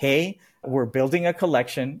 hey, we're building a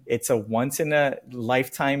collection. It's a once in a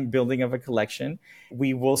lifetime building of a collection.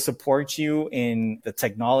 We will support you in the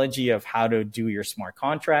technology of how to do your smart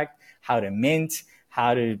contract, how to mint,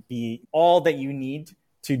 how to be all that you need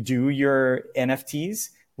to do your NFTs.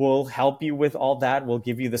 We'll help you with all that. We'll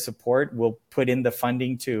give you the support. We'll put in the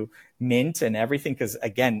funding to mint and everything. Because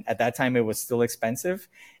again, at that time, it was still expensive.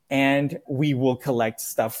 And we will collect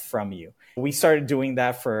stuff from you. We started doing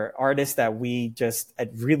that for artists that we just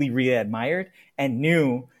really admired and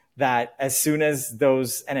knew that as soon as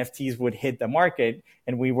those NFTs would hit the market,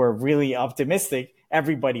 and we were really optimistic,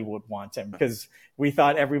 everybody would want them because we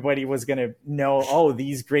thought everybody was going to know, oh,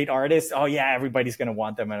 these great artists, oh yeah, everybody's going to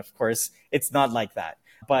want them. And of course, it's not like that.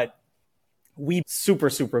 But we super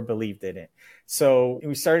believed in it. So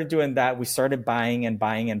we started doing that. We started buying and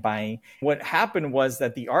buying and buying. What happened was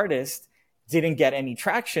that the artist didn't get any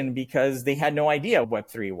traction because they had no idea what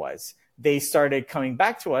Web3 was. They started coming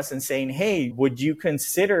back to us and saying, hey, would you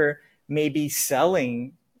consider maybe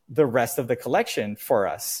selling the rest of the collection for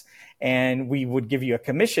us? And we would give you a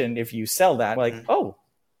commission if you sell that. Like, oh,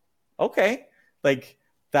 okay. Like,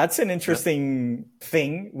 that's an interesting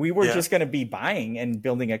thing. We were just going to be buying and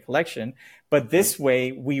building a collection. But this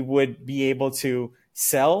way, we would be able to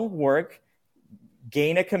sell work,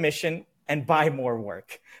 gain a commission, and buy more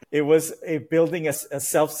work. It was building a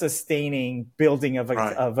self-sustaining building of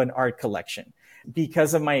an art collection.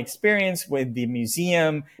 Because of my experience with the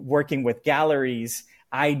museum, working with galleries,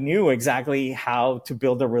 I knew exactly how to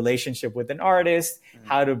build a relationship with an artist,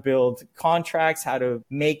 how to build contracts, how to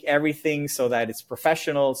make everything so that it's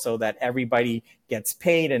professional, so that everybody gets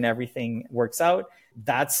paid and everything works out.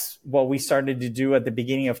 That's what we started to do at the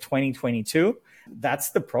beginning of 2022. That's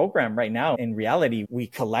the program right now. In reality, we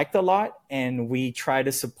collect a lot and we try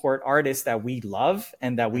to support artists that we love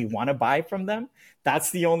and that we want to buy from them.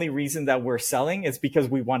 That's the only reason that we're selling, is because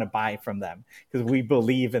we want to buy from them, because we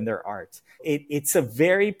believe in their art. It's a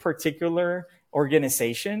very particular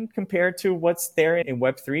organization compared to what's there in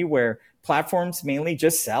Web3, where platforms mainly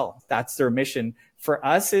just sell. That's their mission. For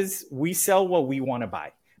us is we sell what we want to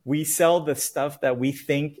buy. We sell the stuff that we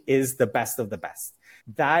think is the best of the best.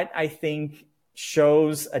 That, I think,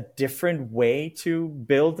 shows a different way to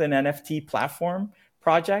build an NFT platform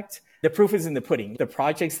project. The proof is in the pudding. The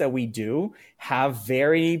projects that we do have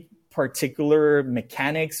very particular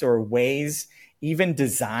mechanics or ways even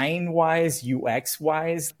design wise, UX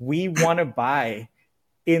wise, we want to buy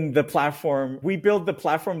in the platform. We build the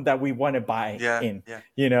platform that we want to buy Yeah, in, yeah,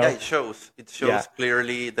 you yeah. know? It shows Yeah.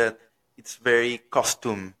 clearly that it's very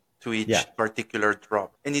custom to Yeah. each particular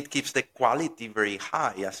drop, and it keeps the quality very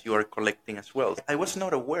high as you are collecting as well. I was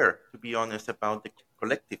not aware, to be honest, about the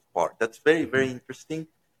collective part. That's very, very interesting.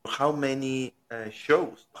 How many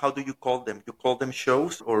shows? How do you call them? You call them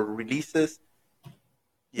shows or releases?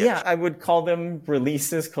 Yeah. Yeah, I would call them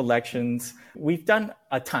releases, collections. We've done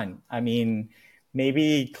a ton. I mean,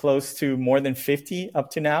 maybe close to more than 50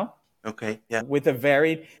 up to now Okay. Yeah. with a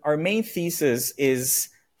varied. Our main thesis is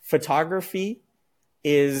photography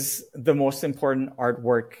is the most important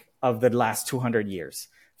artwork of the last 200 years.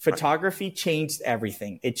 Photography changed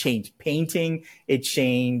everything. It changed painting. It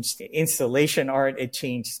changed installation art. It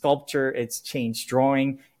changed sculpture. It's changed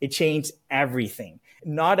drawing. It changed everything.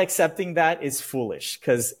 Not accepting that is foolish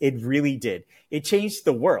because it really did. It changed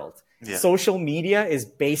the world. Yeah. Social media is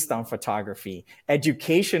based on photography.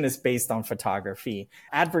 Education is based on photography.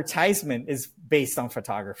 Advertisement is based on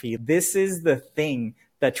photography. This is the thing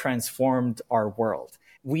that transformed our world.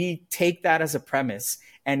 We take that as a premise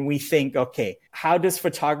and we think, okay, how does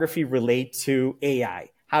photography relate to AI?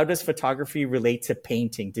 How does photography relate to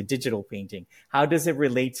painting, to digital painting? How does it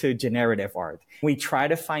relate to generative art? We try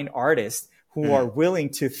to find artists who are willing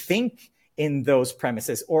to think in those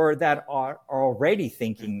premises or that are already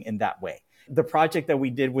thinking in that way. The project that we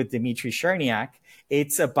did with Dmitry Cherniak,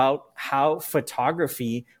 it's about how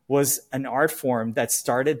photography was an art form that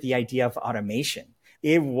started the idea of automation.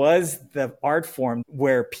 It was the art form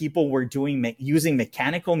where people were using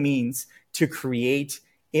mechanical means to create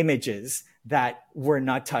images that were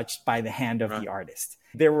not touched by the hand of the artist.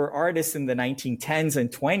 There were artists in the 1910s and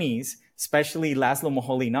 20s, especially Laszlo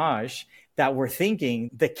Moholy-Nagy, that were thinking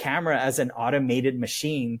the camera as an automated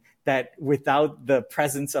machine that without the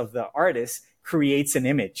presence of the artist creates an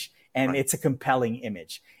image and it's a compelling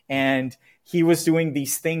image. And he was doing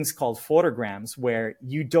these things called photograms where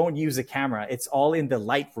you don't use a camera. It's all in the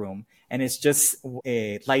Lightroom and it's just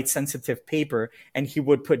a light sensitive paper. And he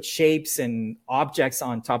would put shapes and objects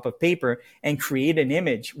on top of paper and create an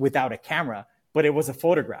image without a camera, but it was a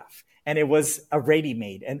photograph and it was a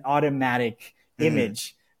ready-made, an automatic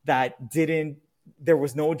image that there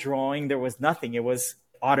was no drawing, there was nothing. It was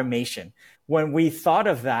automation. When we thought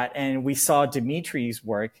of that and we saw Dimitri's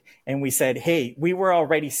work and we said, hey, we were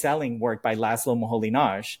already selling work by Laszlo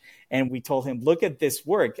Moholy-Nagy. And we told him, look at this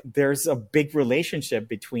work. There's a big relationship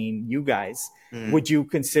between you guys. Would you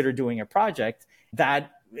consider doing a project?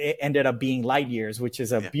 That ended up being Light Years, which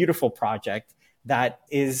is a beautiful project that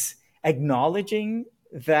is acknowledging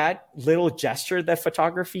that little gesture that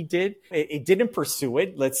photography did. It didn't pursue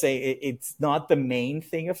it. Let's say it's not the main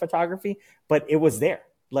thing of photography, but it was there.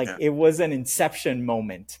 It was an inception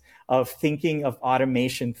moment of thinking of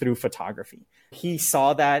automation through photography. He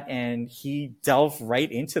saw that and he delved right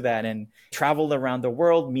into that and traveled around the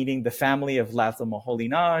world, meeting the family of Laszlo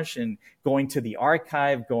Moholy-Nagy and going to the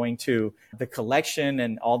archive, going to the collection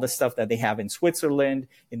and all the stuff that they have in Switzerland,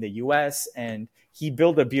 in the US. And he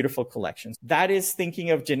built a beautiful collection. That is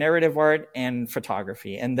thinking of generative art and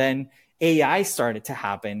photography. And then AI started to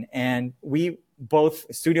happen. And we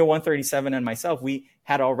both, Studio 137 and myself, we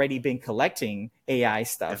had already been collecting AI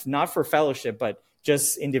stuff, not for fellowship, but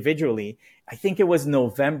just individually. I think it was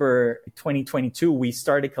November 2022, we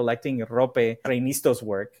started collecting Rope Reinisto's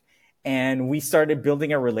work. And we started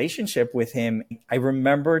building a relationship with him. I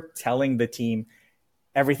remember telling the team,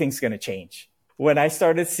 everything's going to change. When I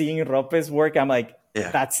started seeing Rope's work, I'm like,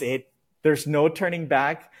 that's it. There's no turning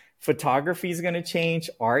back. Photography is going to change.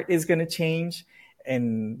 Art is going to change.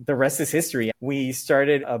 And the rest is history. We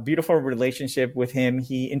started a beautiful relationship with him.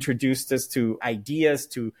 He introduced us to ideas,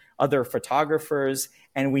 to other photographers,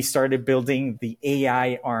 and we started building the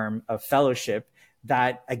AI arm of fellowship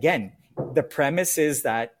that, again, the premise is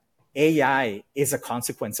that AI is a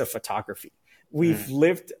consequence of photography. We've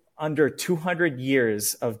lived under 200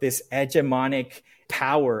 years of this hegemonic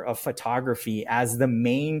power of photography as the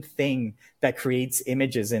main thing that creates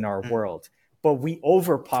images in our world. But we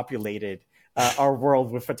overpopulated our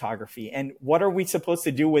world with photography. And what are we supposed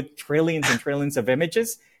to do with trillions and trillions of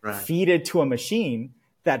images? Feed it to a machine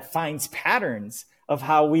that finds patterns of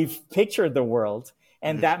how we've pictured the world.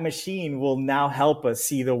 And that machine will now help us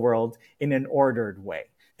see the world in an ordered way.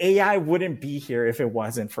 AI wouldn't be here if it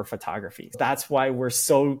wasn't for photography. That's why we're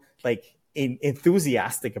so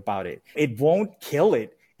enthusiastic about it. It won't kill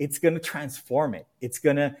it. It's going to transform it. It's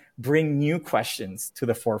going to bring new questions to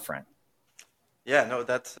the forefront. Yeah, no,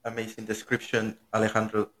 that's amazing description,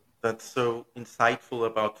 Alejandro. That's so insightful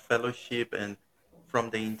about fellowship and from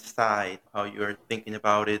the inside, how you're thinking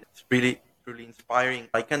about it. It's really, really inspiring.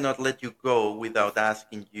 I cannot let you go without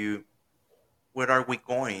asking you, where are we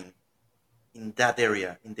going in that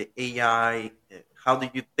area, in the AI? How do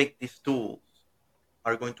you think these tools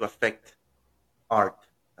are going to affect art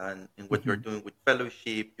and what you're Mhm. doing with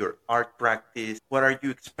fellowship, your art practice? What are you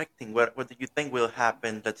expecting? What do you think will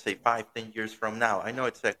happen, let's say, 5, 10 years from now? I know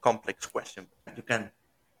it's a complex question, but you can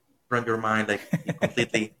run your mind like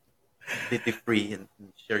completely free and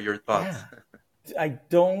share your thoughts. Yeah. I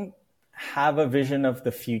don't have a vision of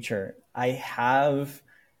the future. I have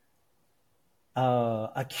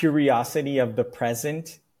a curiosity of the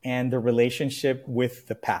present and the relationship with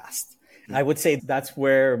the past. I would say that's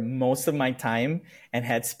where most of my time and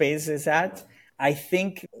headspace is at. I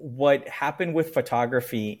think what happened with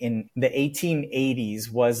photography in the 1880s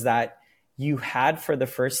was that you had for the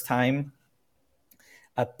first time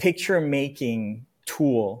a picture making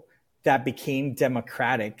tool that became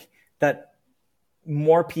democratic, that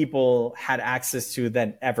more people had access to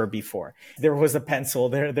than ever before. There was a pencil,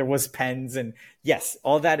 there was pens, and yes,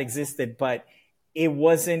 all that existed, but it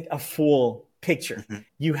wasn't a full picture. Mhm.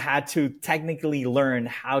 You had to technically learn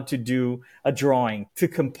how to do a drawing, to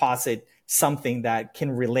composite something that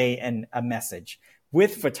can relay a message.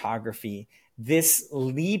 With photography, this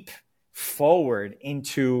leap forward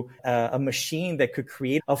into a machine that could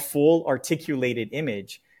create a full articulated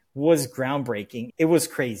image was groundbreaking. It was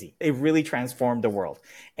crazy. It really transformed the world.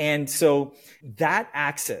 And so that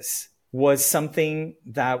access was something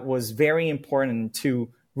that was very important to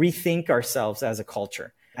rethink ourselves as a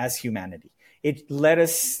culture, as humanity. It let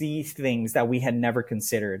us see things that we had never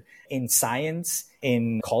considered in science,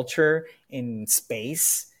 in culture, in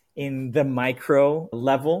space, in the micro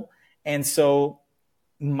level. And so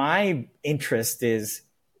my interest is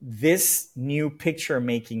this new picture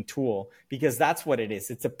making tool, because that's what it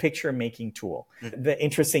is. It's a picture making tool. Mhm. The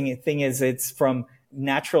interesting thing is it's from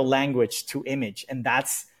natural language to image. And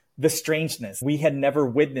that's the strangeness. We had never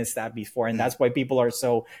witnessed that before. And Mhm. that's why people are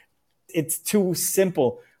so, it's too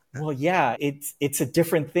simple. Well, yeah, it's a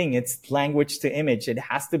different thing. It's language to image. It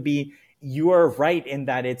has to be, you are right in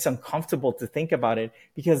that it's uncomfortable to think about it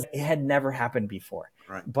because it had never happened before.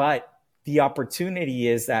 Right. But the opportunity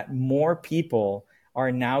is that more people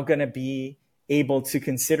are now going to be able to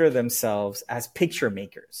consider themselves as picture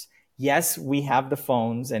makers. Yes, we have the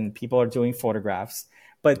phones and people are doing photographs,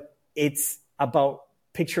 but it's about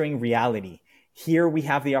picturing reality. Here we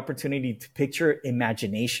have the opportunity to picture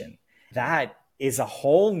imagination. That is a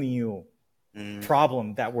whole new Mm.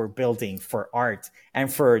 problem that we're building for art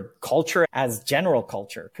and for culture as general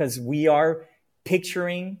culture, because we are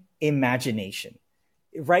picturing imagination.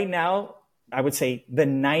 Right now, I would say the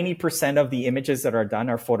 90% of the images that are done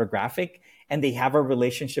are photographic and they have a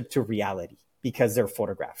relationship to reality because they're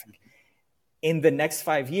photographic. In the next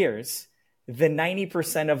 5 years, the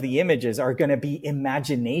 90% of the images are going to be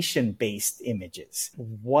imagination based images.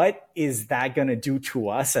 What is that going to do to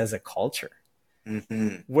us as a culture?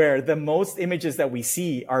 Mhm. Where the most images that we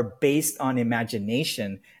see are based on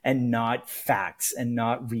imagination and not facts and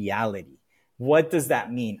not reality. What does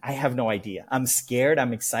that mean? I have no idea. I'm scared.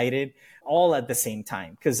 I'm excited all at the same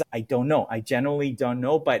time because I don't know. I generally don't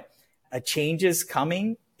know, but a change is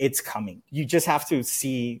coming. It's coming. You just have to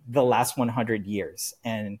see the last 100 years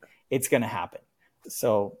and it's going to happen.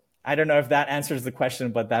 So I don't know if that answers the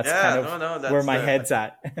question, but that's kind Yeah, of no, where that's my head's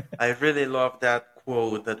at. I really love that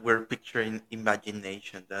quote that we're picturing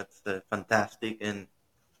imagination. That's fantastic. And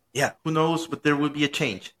yeah, who knows, but there will be a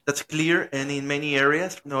change. That's clear. And in many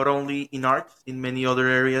areas, not only in art, in many other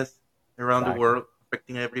areas around the Exactly. world,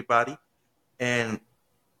 affecting everybody. And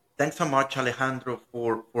thanks so much, Alejandro,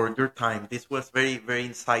 for your time. This was very, very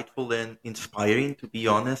insightful and inspiring, to be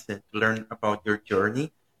honest, and to learn about your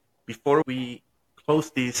journey. Before we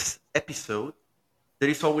close this episode, there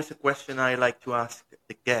is always a question I like to ask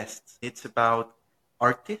the guests. It's about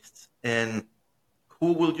artists, and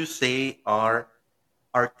who will you say are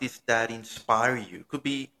artists that inspire you? Could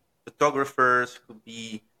be photographers, could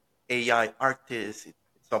be AI artists.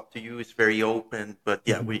 It's up to you. It's very open. But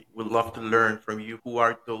yeah, Mhm. we would love to learn from you. Who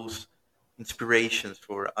are those inspirations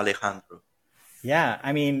for Alejandro? Yeah,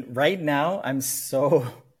 I mean, right now I'm so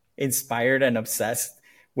inspired and obsessed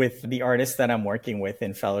with the artists that I'm working with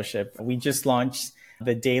in fellowship. We just launched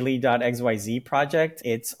the daily.xyz project.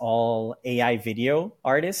 It's all AI video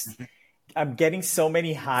artists. Mhm. I'm getting so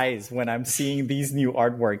many highs when I'm seeing these new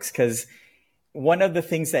artworks because one of the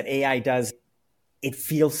things that AI does, it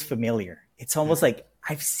feels familiar. It's almost like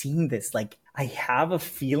I've seen this. Like I have a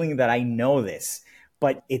feeling that I know this,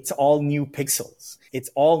 but it's all new pixels. It's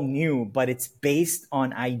all new, but it's based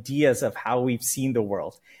on ideas of how we've seen the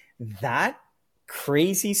world. That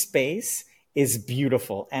crazy space is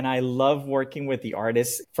beautiful. And I love working with the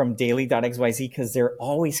artists from daily.xyz because they're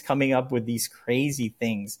always coming up with these crazy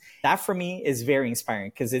things. That for me is very inspiring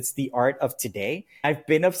because it's the art of today. I've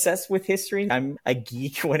been obsessed with history. I'm a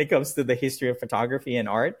geek when it comes to the history of photography and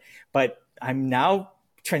art, but I'm now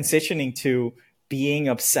transitioning to being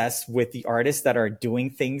obsessed with the artists that are doing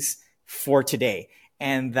things for today,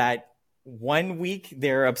 and that 1 week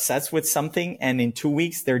they're obsessed with something and in 2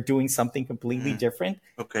 weeks they're doing something completely different.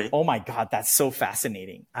 Okay. Oh my God, that's so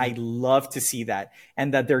fascinating. I love to see that,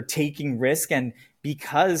 and that they're taking risk. And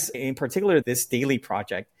because in particular, this daily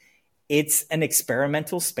project, it's an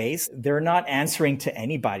experimental space. They're not answering to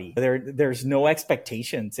anybody. There's no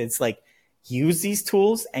expectations. It's like, use these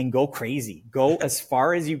tools and go crazy. Go as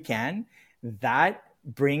far as you can. That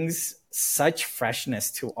brings such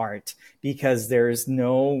freshness to art because there's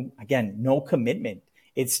no commitment.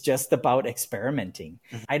 It's just about experimenting.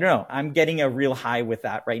 I don't know. I'm getting a real high with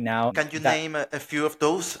that right now. Can you name a few of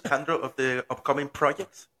those, Alejandro, of the upcoming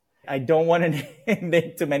projects? I don't want to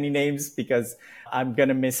name too many names because I'm going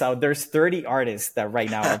to miss out. There's 30 artists that right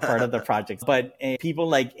now are part of the project. But people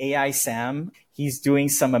like AI Sam, he's doing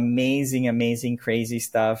some amazing, crazy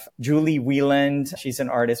stuff. Julie Wieland, she's an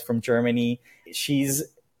artist from Germany. She's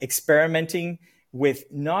experimenting with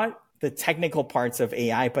not the technical parts of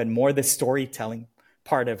AI, but more the storytelling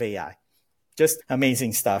part of AI. Just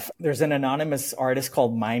amazing stuff. There's an anonymous artist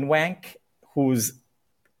called Mindwank who's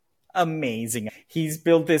amazing. He's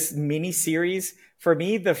built this mini series. For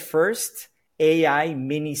me, the first AI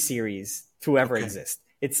mini series to ever exist.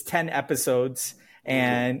 It's 10 episodes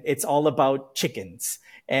and it's all about chickens.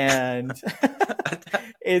 And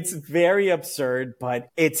it's very absurd, but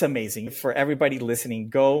it's amazing. For everybody listening,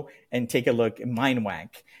 go and take a look at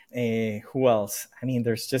Mindwank. Who else? I mean,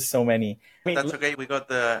 there's just so many. That's okay. We got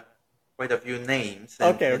quite a few names.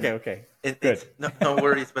 Okay. Good. No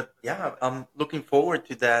worries. But yeah, I'm looking forward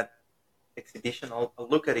to that exhibition. I'll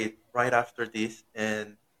look at it right after this.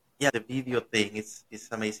 And yeah, the video thing is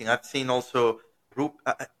amazing. I've seen also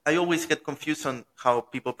I always get confused on how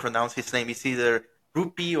people pronounce his name. It's either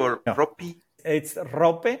Rupi or Ropi. It's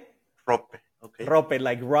Rope. Rope. Okay. Rope,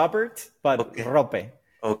 like Robert, but Rope.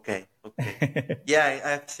 Okay. Yeah,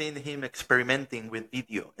 I've seen him experimenting with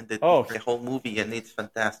video and the whole movie, and it's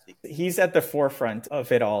fantastic. He's at the forefront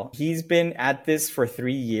of it all. He's been at this for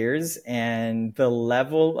 3 years, and the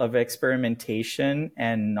level of experimentation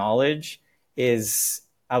and knowledge is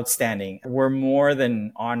outstanding. We're more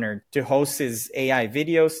than honored to host his AI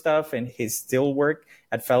video stuff and his still work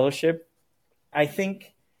at Fellowship. I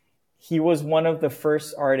think he was one of the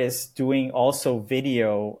first artists doing also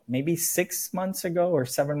video maybe 6 months ago or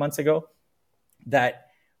 7 months ago. I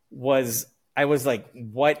was like,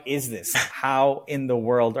 what is this? How in the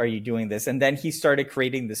world are you doing this? And then he started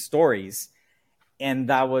creating the stories, and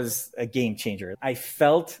that was a game changer. I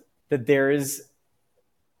felt that there is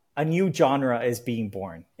a new genre is being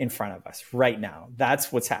born in front of us right now.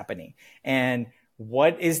 That's what's happening. And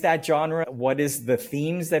what is that genre? What is the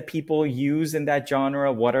themes that people use in that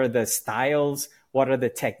genre? What are the styles? What are the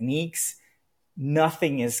techniques?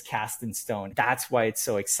 Nothing is cast in stone. That's why it's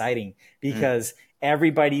so exciting, because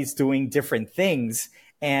everybody's doing different things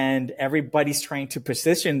and everybody's trying to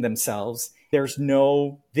position themselves. There's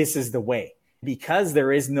no, this is the way. Because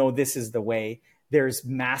there is no, this is the way, there's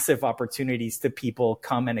massive opportunities to people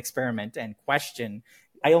come and experiment and question.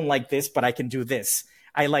 I don't like this, but I can do this.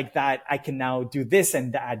 I like that. I can now do this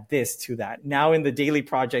and add this to that. Now in the daily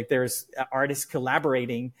project, there's artists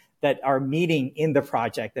collaborating that are meeting in the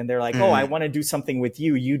project. And they're like, oh, I want to do something with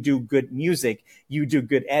you. You do good music. You do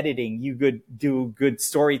good editing. You do good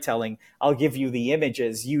storytelling. I'll give you the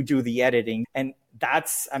images. You do the editing. And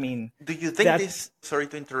that's, I mean. Do you think sorry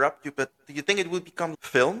to interrupt you, but do you think it will become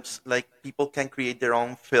films? Like people can create their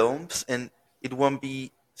own films and it won't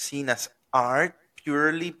be seen as art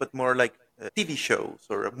purely, but more like TV shows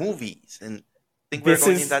or movies? And I think we're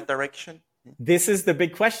going in that direction. This is the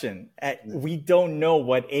big question. We don't know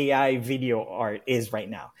what AI video art is right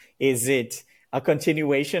now. Is it a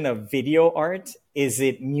continuation of video art? Is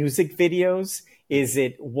it music videos? Is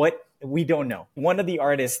it what? We don't know. One of the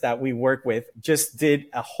artists that we work with just did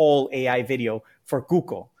a whole AI video for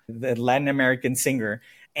Cuco, the Latin American singer,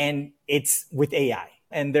 and it's with AI.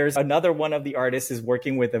 And there's another one of the artists is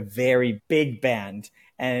working with a very big band,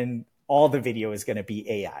 and all the video is going to be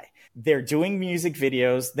AI. They're doing music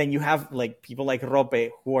videos. Then you have like people like Rope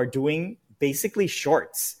who are doing basically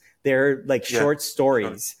shorts. They're like short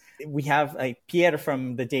stories. Sure. We have like Pierre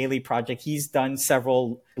from the Daily Project. He's done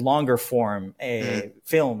several longer form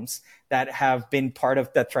films that have been part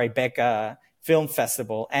of the Tribeca film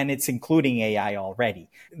festival, and it's including AI already.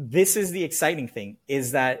 This is the exciting thing,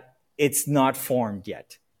 is that it's not formed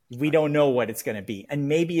yet. We don't know what it's going to be. And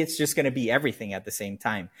maybe it's just going to be everything at the same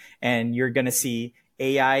time. And you're going to see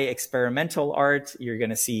AI experimental art. You're going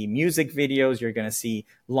to see music videos. You're going to see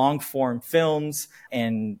long form films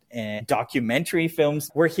and documentary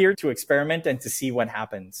films. We're here to experiment and to see what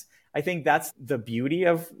happens. I think that's the beauty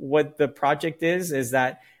of what the project is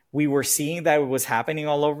that we were seeing that it was happening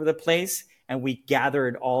all over the place. And we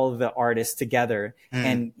gathered all the artists together.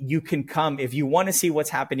 And you can come, if you want to see what's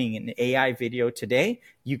happening in AI video today,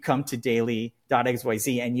 you come to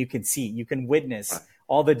daily.xyz and you can witness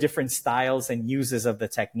all the different styles and uses of the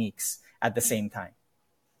techniques at the same time.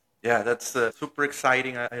 Yeah, that's super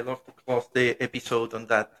exciting. I love to close the episode on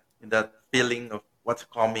that, in that feeling of what's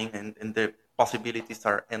coming, and the possibilities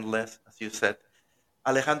are endless, as you said.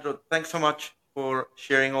 Alejandro, thanks so much for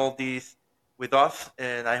sharing all these with us,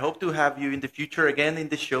 and I hope to have you in the future again in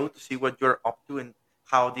the show to see what you're up to and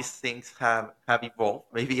how these things have evolved.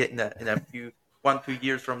 Maybe in a few 1-2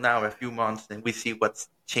 years from now, a few months, and we see what's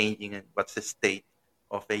changing and what's the state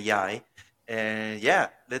of AI. And yeah,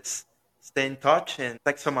 let's stay in touch. And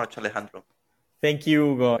thanks so much, Alejandro. Thank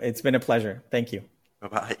you, Hugo. It's been a pleasure. Thank you. Bye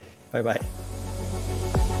bye. Bye bye.